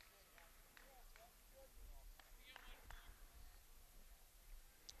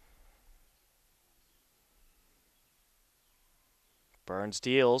 Burns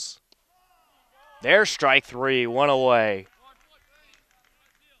deals. There's strike 3, 1 away.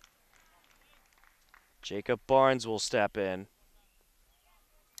 Jacob Barnes will step in.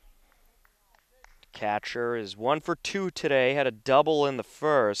 Catcher is 1 for 2 today, had a double in the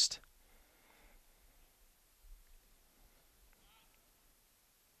first.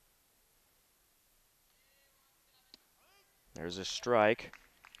 There's a strike.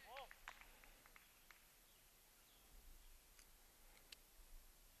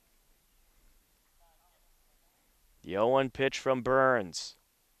 The 0-1 pitch from Burns.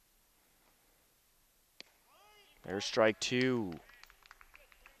 There's strike 2.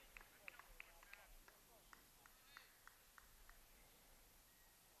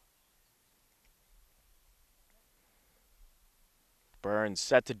 Burns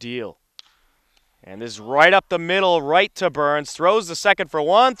set to deal. And this is right up the middle, right to Burns. Throws the second for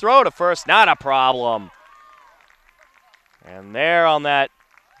 1, throw to first, not a problem. And there on that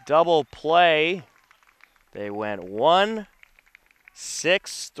double play, they went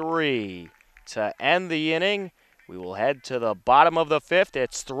 1-6-3 to end the inning. We will head to the bottom of the fifth.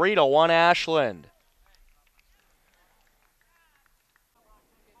 It's 3-1 Ashland.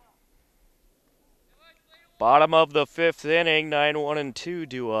 Bottom of the fifth inning, 9-1 and 2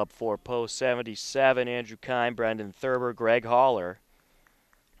 due up for post 77. Andrew Kime, Brendan Thurber, Greg Haller.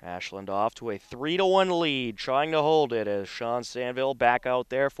 Ashland off to a 3-1 lead, trying to hold it as Sean Sanville back out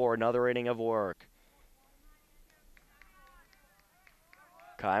there for another inning of work.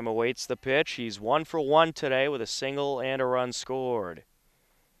 Kime awaits the pitch. He's 1 for 1 today with a single and a run scored.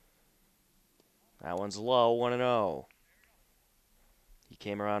 That one's low, 1-0. He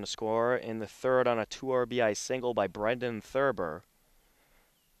came around to score in the third on a 2 RBI single by Brendan Thurber.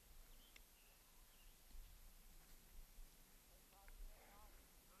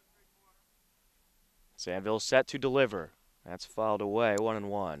 Sanville set to deliver. That's fouled away,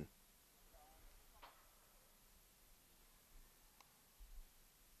 1-1.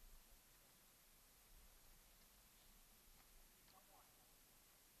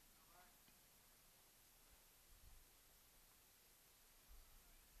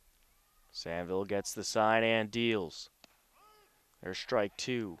 Sanville gets the sign and deals. There's strike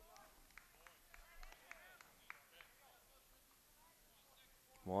 2.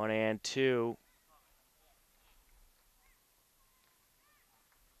 1-2.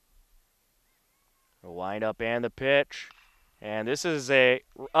 The windup and the pitch. And this is a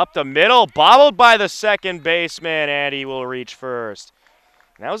up the middle, bobbled by the second baseman, and he will reach first.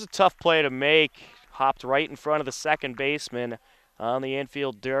 And that was a tough play to make. Hopped right in front of the second baseman on the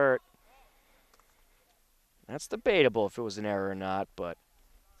infield dirt. That's debatable if it was an error or not, but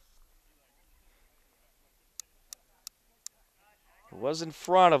it was in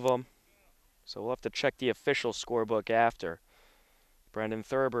front of him. So we'll have to check the official scorebook after. Brendan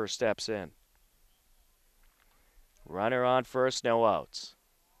Thurber steps in. Runner on first, no outs.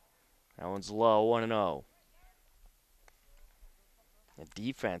 That one's low, 1-0. The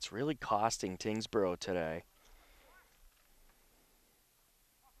defense really costing Tyngsboro today.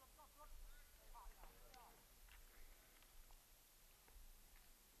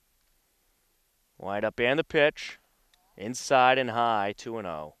 Wind up and the pitch. Inside and high,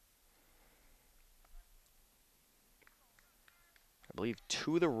 2-0. I believe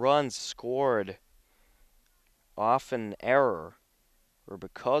 2 of the runs scored off an error, or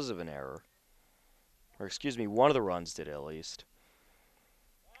because of an error. Or excuse me, 1 of the runs did at least.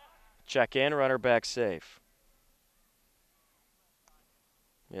 Check in, runner back safe.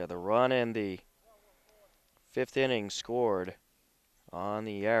 Yeah, the run in the 5th inning scored on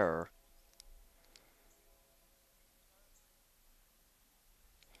the error.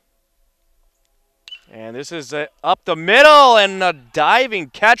 And this is up the middle and a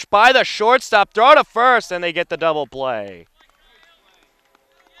diving catch by the shortstop. Throw to first, and they get the double play.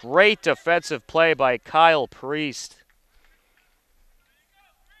 Great defensive play by Kyle Priest.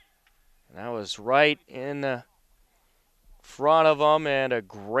 And that was right in the front of him, and a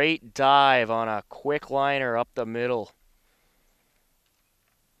great dive on a quick liner up the middle.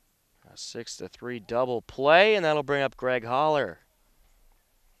 A 6-3 double play, and that'll bring up Greg Haller.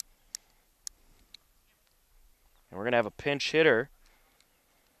 And we're going to have a pinch hitter.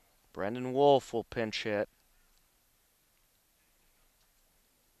 Brendan Wolf will pinch hit.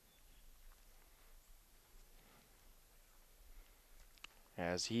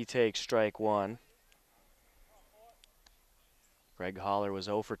 As he takes strike 1. Greg Haller was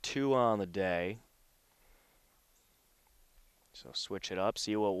 0 for 2 on the day. So switch it up,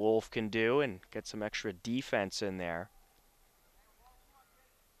 see what Wolf can do, and get some extra defense in there.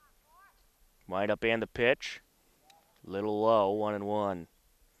 Wind up and the pitch. Little low, 1-1.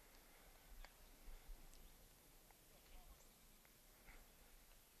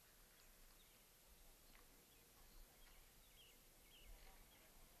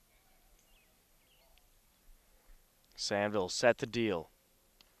 Sanville set the deal.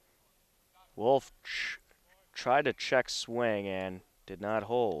 Wolf tried to check swing and did not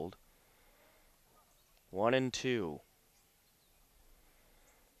hold. 1-2.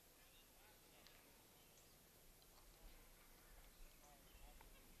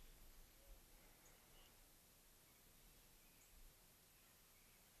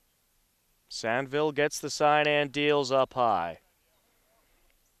 Sanville gets the sign and deals up high.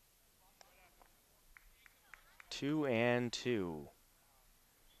 2-2.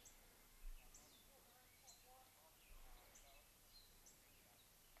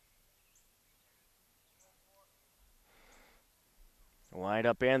 Wind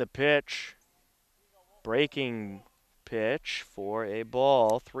up and the pitch. Breaking pitch for a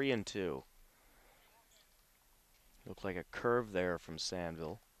ball, 3-2. Looked like a curve there from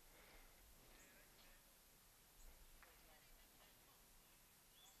Sanville.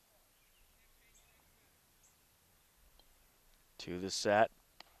 To the set.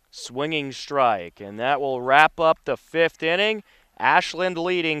 Swinging strike, and that will wrap up the 5th inning. Ashland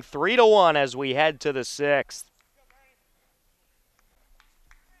leading 3-1 as we head to the 6th.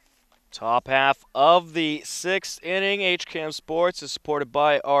 Top half of the 6th inning. HCAM Sports is supported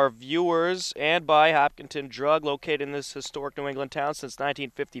by our viewers and by Hopkinton Drug, located in this historic New England town since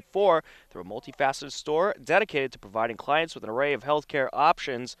 1954. They're a multifaceted store dedicated to providing clients with an array of healthcare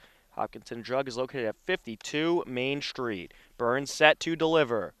options. Hopkinton Drug is located at 52 Main Street. Burns set to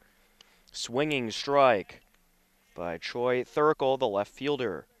deliver. Swinging strike by Troy Thurkel, the left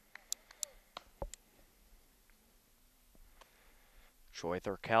fielder. Troy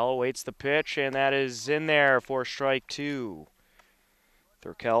Thurkel awaits the pitch, and that is in there for strike 2.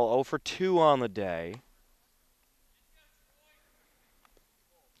 Thurkel 0 for 2 on the day.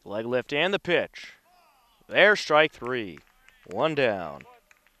 Leg lift and the pitch. There's strike 3. 1 down.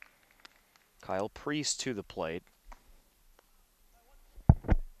 Kyle Priest to the plate.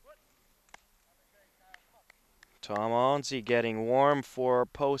 Tom Onsi getting warm for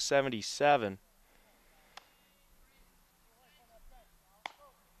post 77.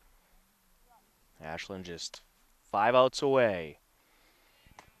 Ashland just 5 outs away.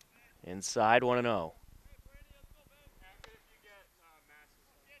 Inside 1-0.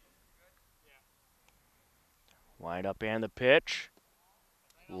 Wind up and the pitch.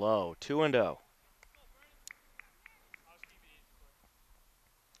 Low, 2-0.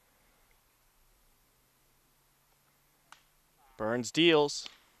 Burns deals.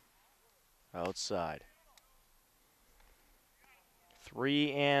 Outside.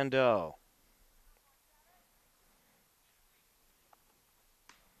 3-0.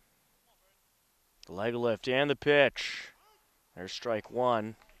 The leg lift and the pitch. There's strike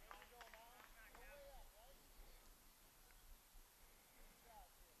 1.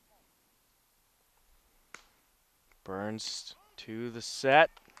 Burns to the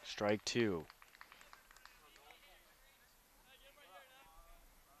set. Strike 2.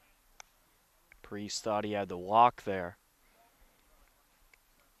 Priest thought he had the walk there.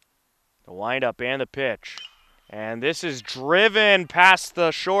 The windup and the pitch. And this is driven past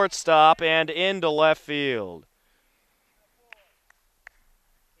the shortstop and into left field.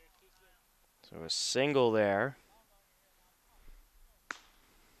 So a single there.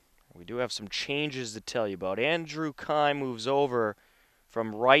 We do have some changes to tell you about. Andrew Kime moves over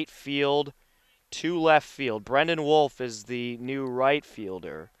from right field to left field. Brendan Wolf is the new right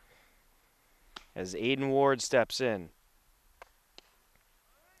fielder as Aiden Ward steps in.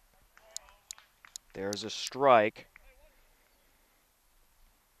 There's a strike.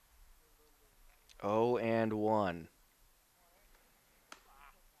 0-1.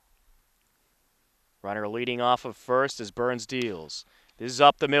 Runner leading off of first as Burns deals. This is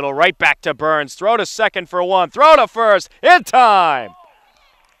up the middle, right back to Burns. Throw to second for 1. Throw to first. In time.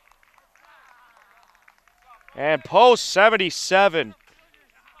 And post 77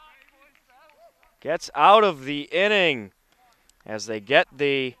 gets out of the inning as they get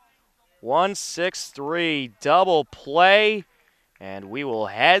the 1-6-3 double play. And we will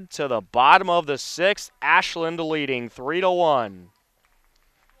head to the bottom of the 6th. Ashland leading 3-1.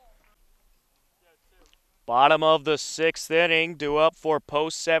 Bottom of the 6th inning, due up for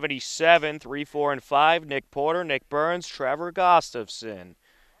post 77, 3, 4, and 5. Nick Porter, Nick Burns, Trevor Gustafson.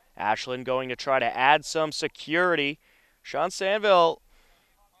 Ashland going to try to add some security. Sean Sanville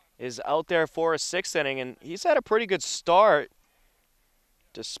is out there for a 6th inning, and he's had a pretty good start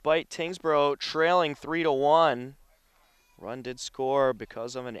despite Tyngsboro trailing 3-1. Run did score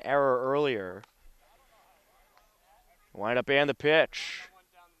because of an error earlier. Wind up and the pitch.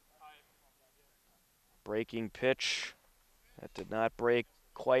 Breaking pitch. That did not break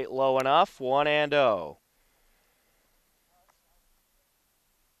quite low enough. 1-0.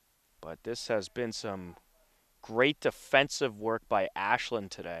 But this has been some great defensive work by Ashland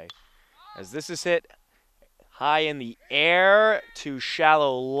today. As this is hit high in the air to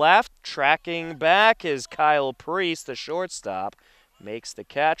shallow left. Tracking back is Kyle Priest, the shortstop. Makes the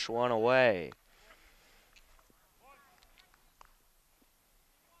catch, 1 away.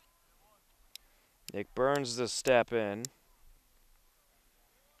 Nick Burns to step in.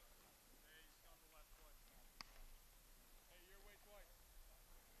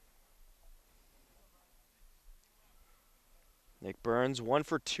 Nick Burns 1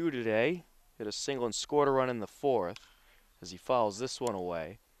 for 2 today. Hit a single and scored a run in the 4th as he fouls this one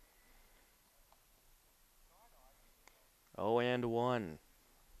away. 0-1.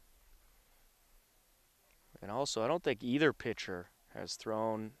 And also, I don't think either pitcher has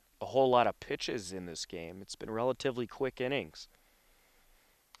thrown a whole lot of pitches in this game. It's been relatively quick innings.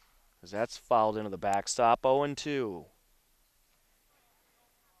 As that's fouled into the backstop, 0-2.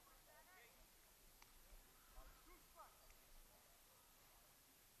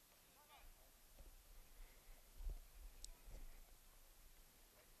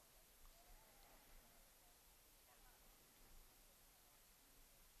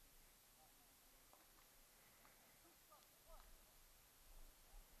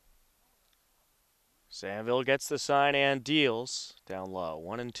 Sandville gets the sign and deals. Down low,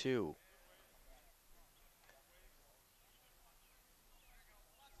 1-2.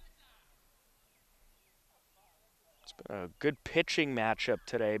 It's been a good pitching matchup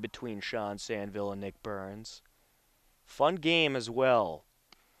today between Sean Sandville and Nick Burns. Fun game as well.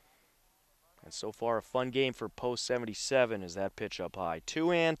 And so far, a fun game for post 77 as that pitch up high.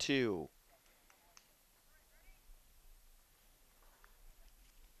 2-2.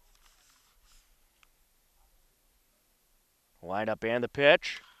 Wind up and the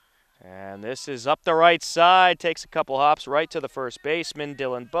pitch. And this is up the right side. Takes a couple hops right to the first baseman,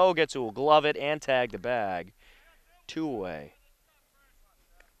 Dylan Bogutz, who will glove it and tag the bag. 2 away.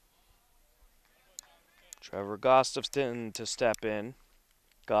 Trevor Gustafson to step in.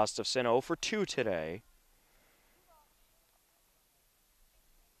 Gustafson 0 for 2 today.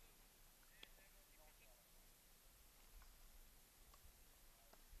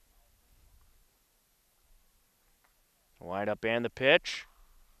 Wind up and the pitch.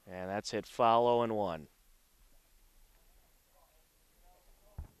 And that's hit foul 0-1.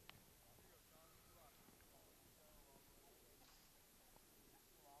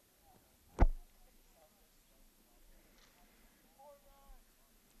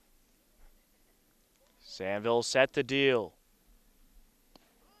 Sandville set to deal.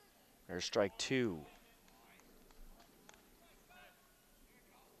 There's strike 2.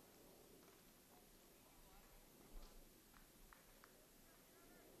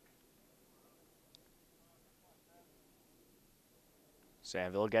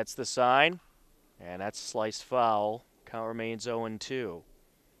 Sandville gets the sign, and that's sliced foul. Count remains 0-2.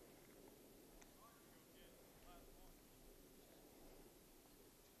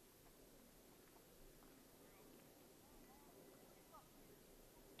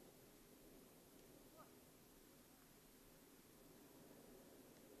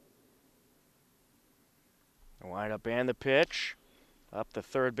 Wind up and the pitch. Up the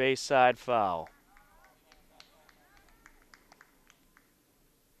third base side, foul.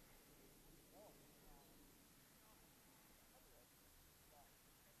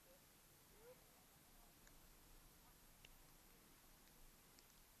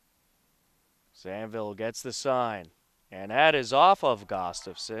 Sandville gets the sign, and that is off of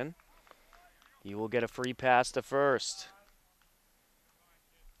Gustafson. He will get a free pass to first.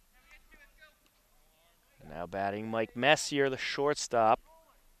 Now batting Mike Messier, the shortstop.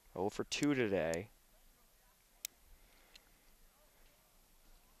 0 for 2 today.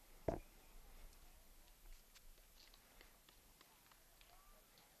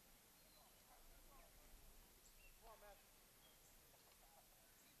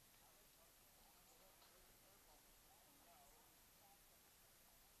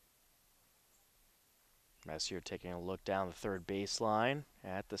 Messier taking a look down the third baseline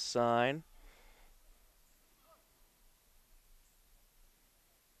at the sign.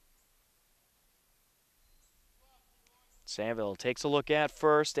 Sandville takes a look at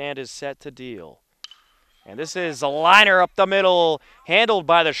first and is set to deal. And this is a liner up the middle, handled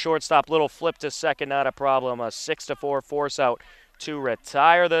by the shortstop. Little flip to second, not a problem. A 6-4 force out to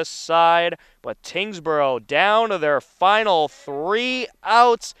retire this side. But Tyngsboro down to their final 3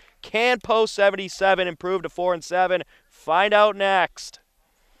 outs. Can post 77 improve to 4-7? Find out next.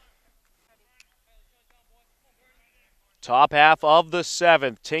 Top half of the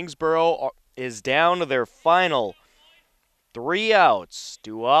 7th. Tyngsboro is down to their final 3 outs.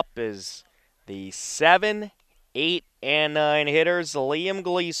 Due up is the 7, 8, and 9 hitters. Liam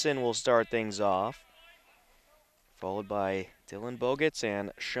Gleason will start things off, followed by Dylan Bogutz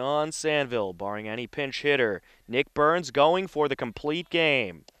and Sean Sandville, barring any pinch hitter. Nick Burns going for the complete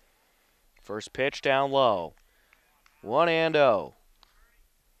game. First pitch down low. 1-0.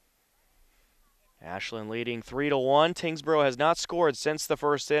 Ashland leading 3-1. Tyngsboro has not scored since the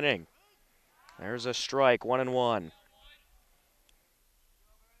first inning. There's a strike, 1-1.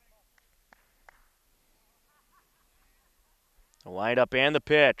 The windup and the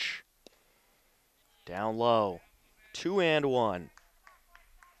pitch. Down low. 2-1.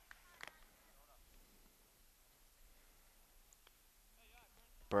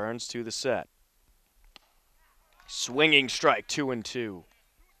 Burns to the set. Swinging strike, 2-2.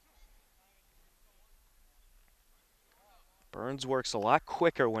 Burns works a lot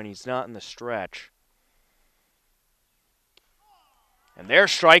quicker when he's not in the stretch. And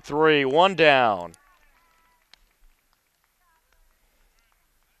there's strike 3, 1 down.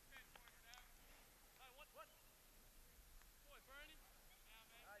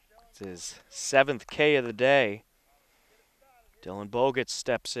 It's his 7th K of the day. Dylan Bogutz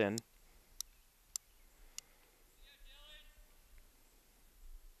steps in.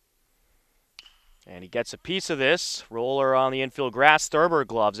 And he gets a piece of this. Roller on the infield grass. Thurber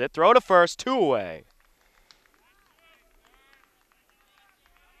gloves it. Throw to first. 2 away.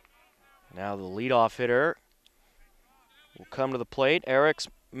 Now the leadoff hitter will come to the plate. Eric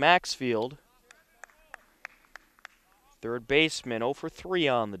Maxfield. Third baseman, 0 for 3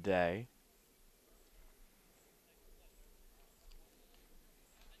 on the day.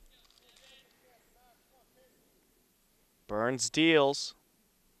 Burns deals.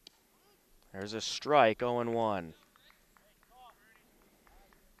 There's a strike, 0-1.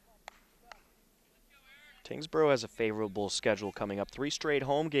 Tyngsboro has a favorable schedule coming up. 3 straight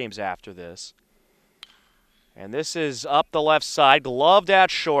home games after this. And this is up the left side, gloved at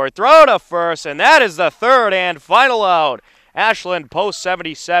short, throw to first, and that is the third and final out. Ashland post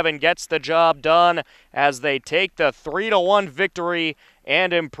 77 gets the job done as they take the 3-1 victory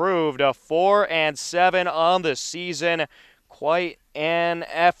and improve to 4-7 on the season. Quite an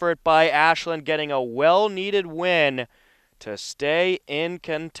effort by Ashland, getting a well-needed win to stay in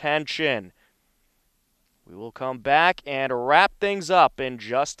contention. We will come back and wrap things up in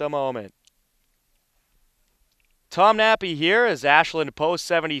just a moment. Tom Nappy here as Ashland post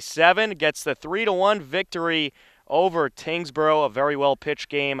 77 gets the 3-1 victory over Tyngsboro. A very well pitched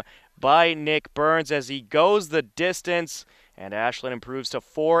game by Nick Burns as he goes the distance, and Ashland improves to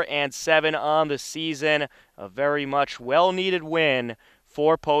 4-7 on the season. A very much well-needed win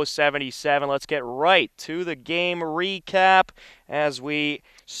for post 77. Let's get right to the game recap as we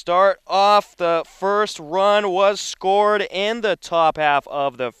start off. The first run was scored in the top half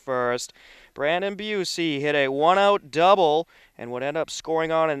of the first. Brandon Busey hit a 1-out double and would end up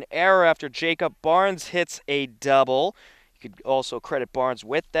scoring on an error after Jacob Barnes hits a double. You could also credit Barnes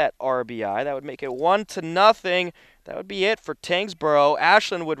with that RBI. That would make it 1-0. That would be it for Tyngsboro.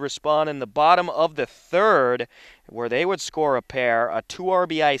 Ashland would respond in the bottom of the third, where they would score a pair. A 2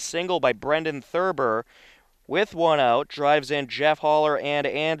 RBI single by Brendan Thurber with 1 out, drives in Jeff Haller and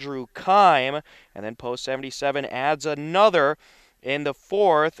Andrew Kime, and then post 77 adds another in the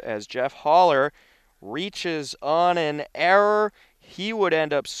fourth as Jeff Haller reaches on an error. He would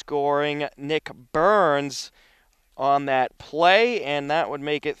end up scoring Nick Burns on that play, and that would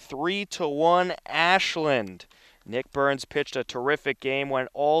make it 3-1 Ashland. Nick Burns pitched a terrific game, went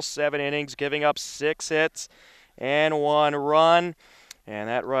all 7 innings, giving up 6 hits and 1 run, and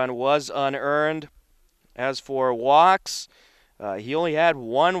that run was unearned. As for walks, he only had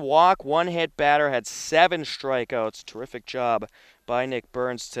 1 walk, 1 hit batter, had 7 strikeouts. Terrific job by Nick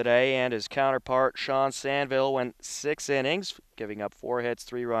Burns today, and his counterpart, Sean Sanville, went 6 innings, giving up 4 hits,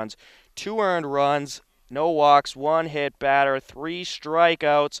 3 runs, 2 earned runs, no walks, 1 hit batter, 3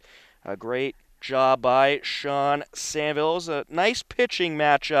 strikeouts. A great job by Sean Sanville. It was a nice pitching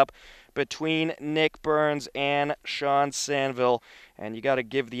matchup between Nick Burns and Sean Sanville, and you got to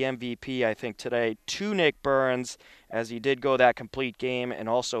give the MVP, I think, today to Nick Burns, as he did go that complete game and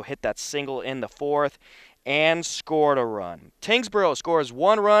also hit that single in the fourth and scored a run. Tyngsboro scores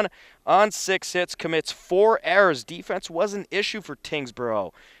 1 run on 6 hits, commits 4 errors. Defense was an issue for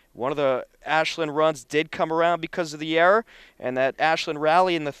Tyngsboro. One of the Ashland runs did come around because of the error, and that Ashland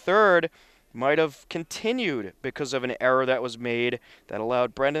rally in the third might have continued because of an error that was made that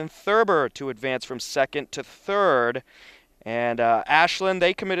allowed Brendan Thurber to advance from second to third. And Ashland,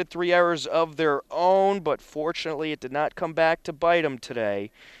 they committed 3 errors of their own, but fortunately it did not come back to bite them today.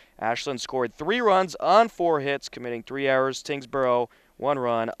 Ashland scored 3 runs on 4 hits, committing 3 errors. Tyngsboro, 1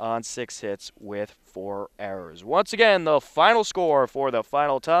 run on 6 hits with 4 errors. Once again, the final score for the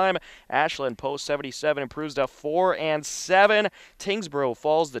final time. Ashland post 77 improves to 4-7. Tyngsboro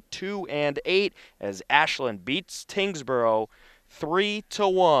falls to 2-8 as Ashland beats Tyngsboro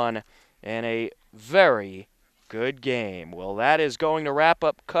 3-1 in a very good game. Well, that is going to wrap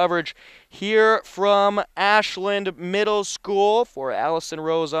up coverage here from Ashland Middle School. For Allison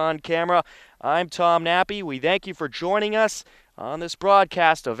Rose on camera, I'm Tom Nappy. We thank you for joining us on this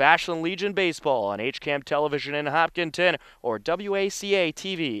broadcast of Ashland Legion Baseball on HCAM Television in Hopkinton or WACA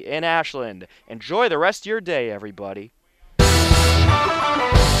TV in Ashland. Enjoy the rest of your day, everybody.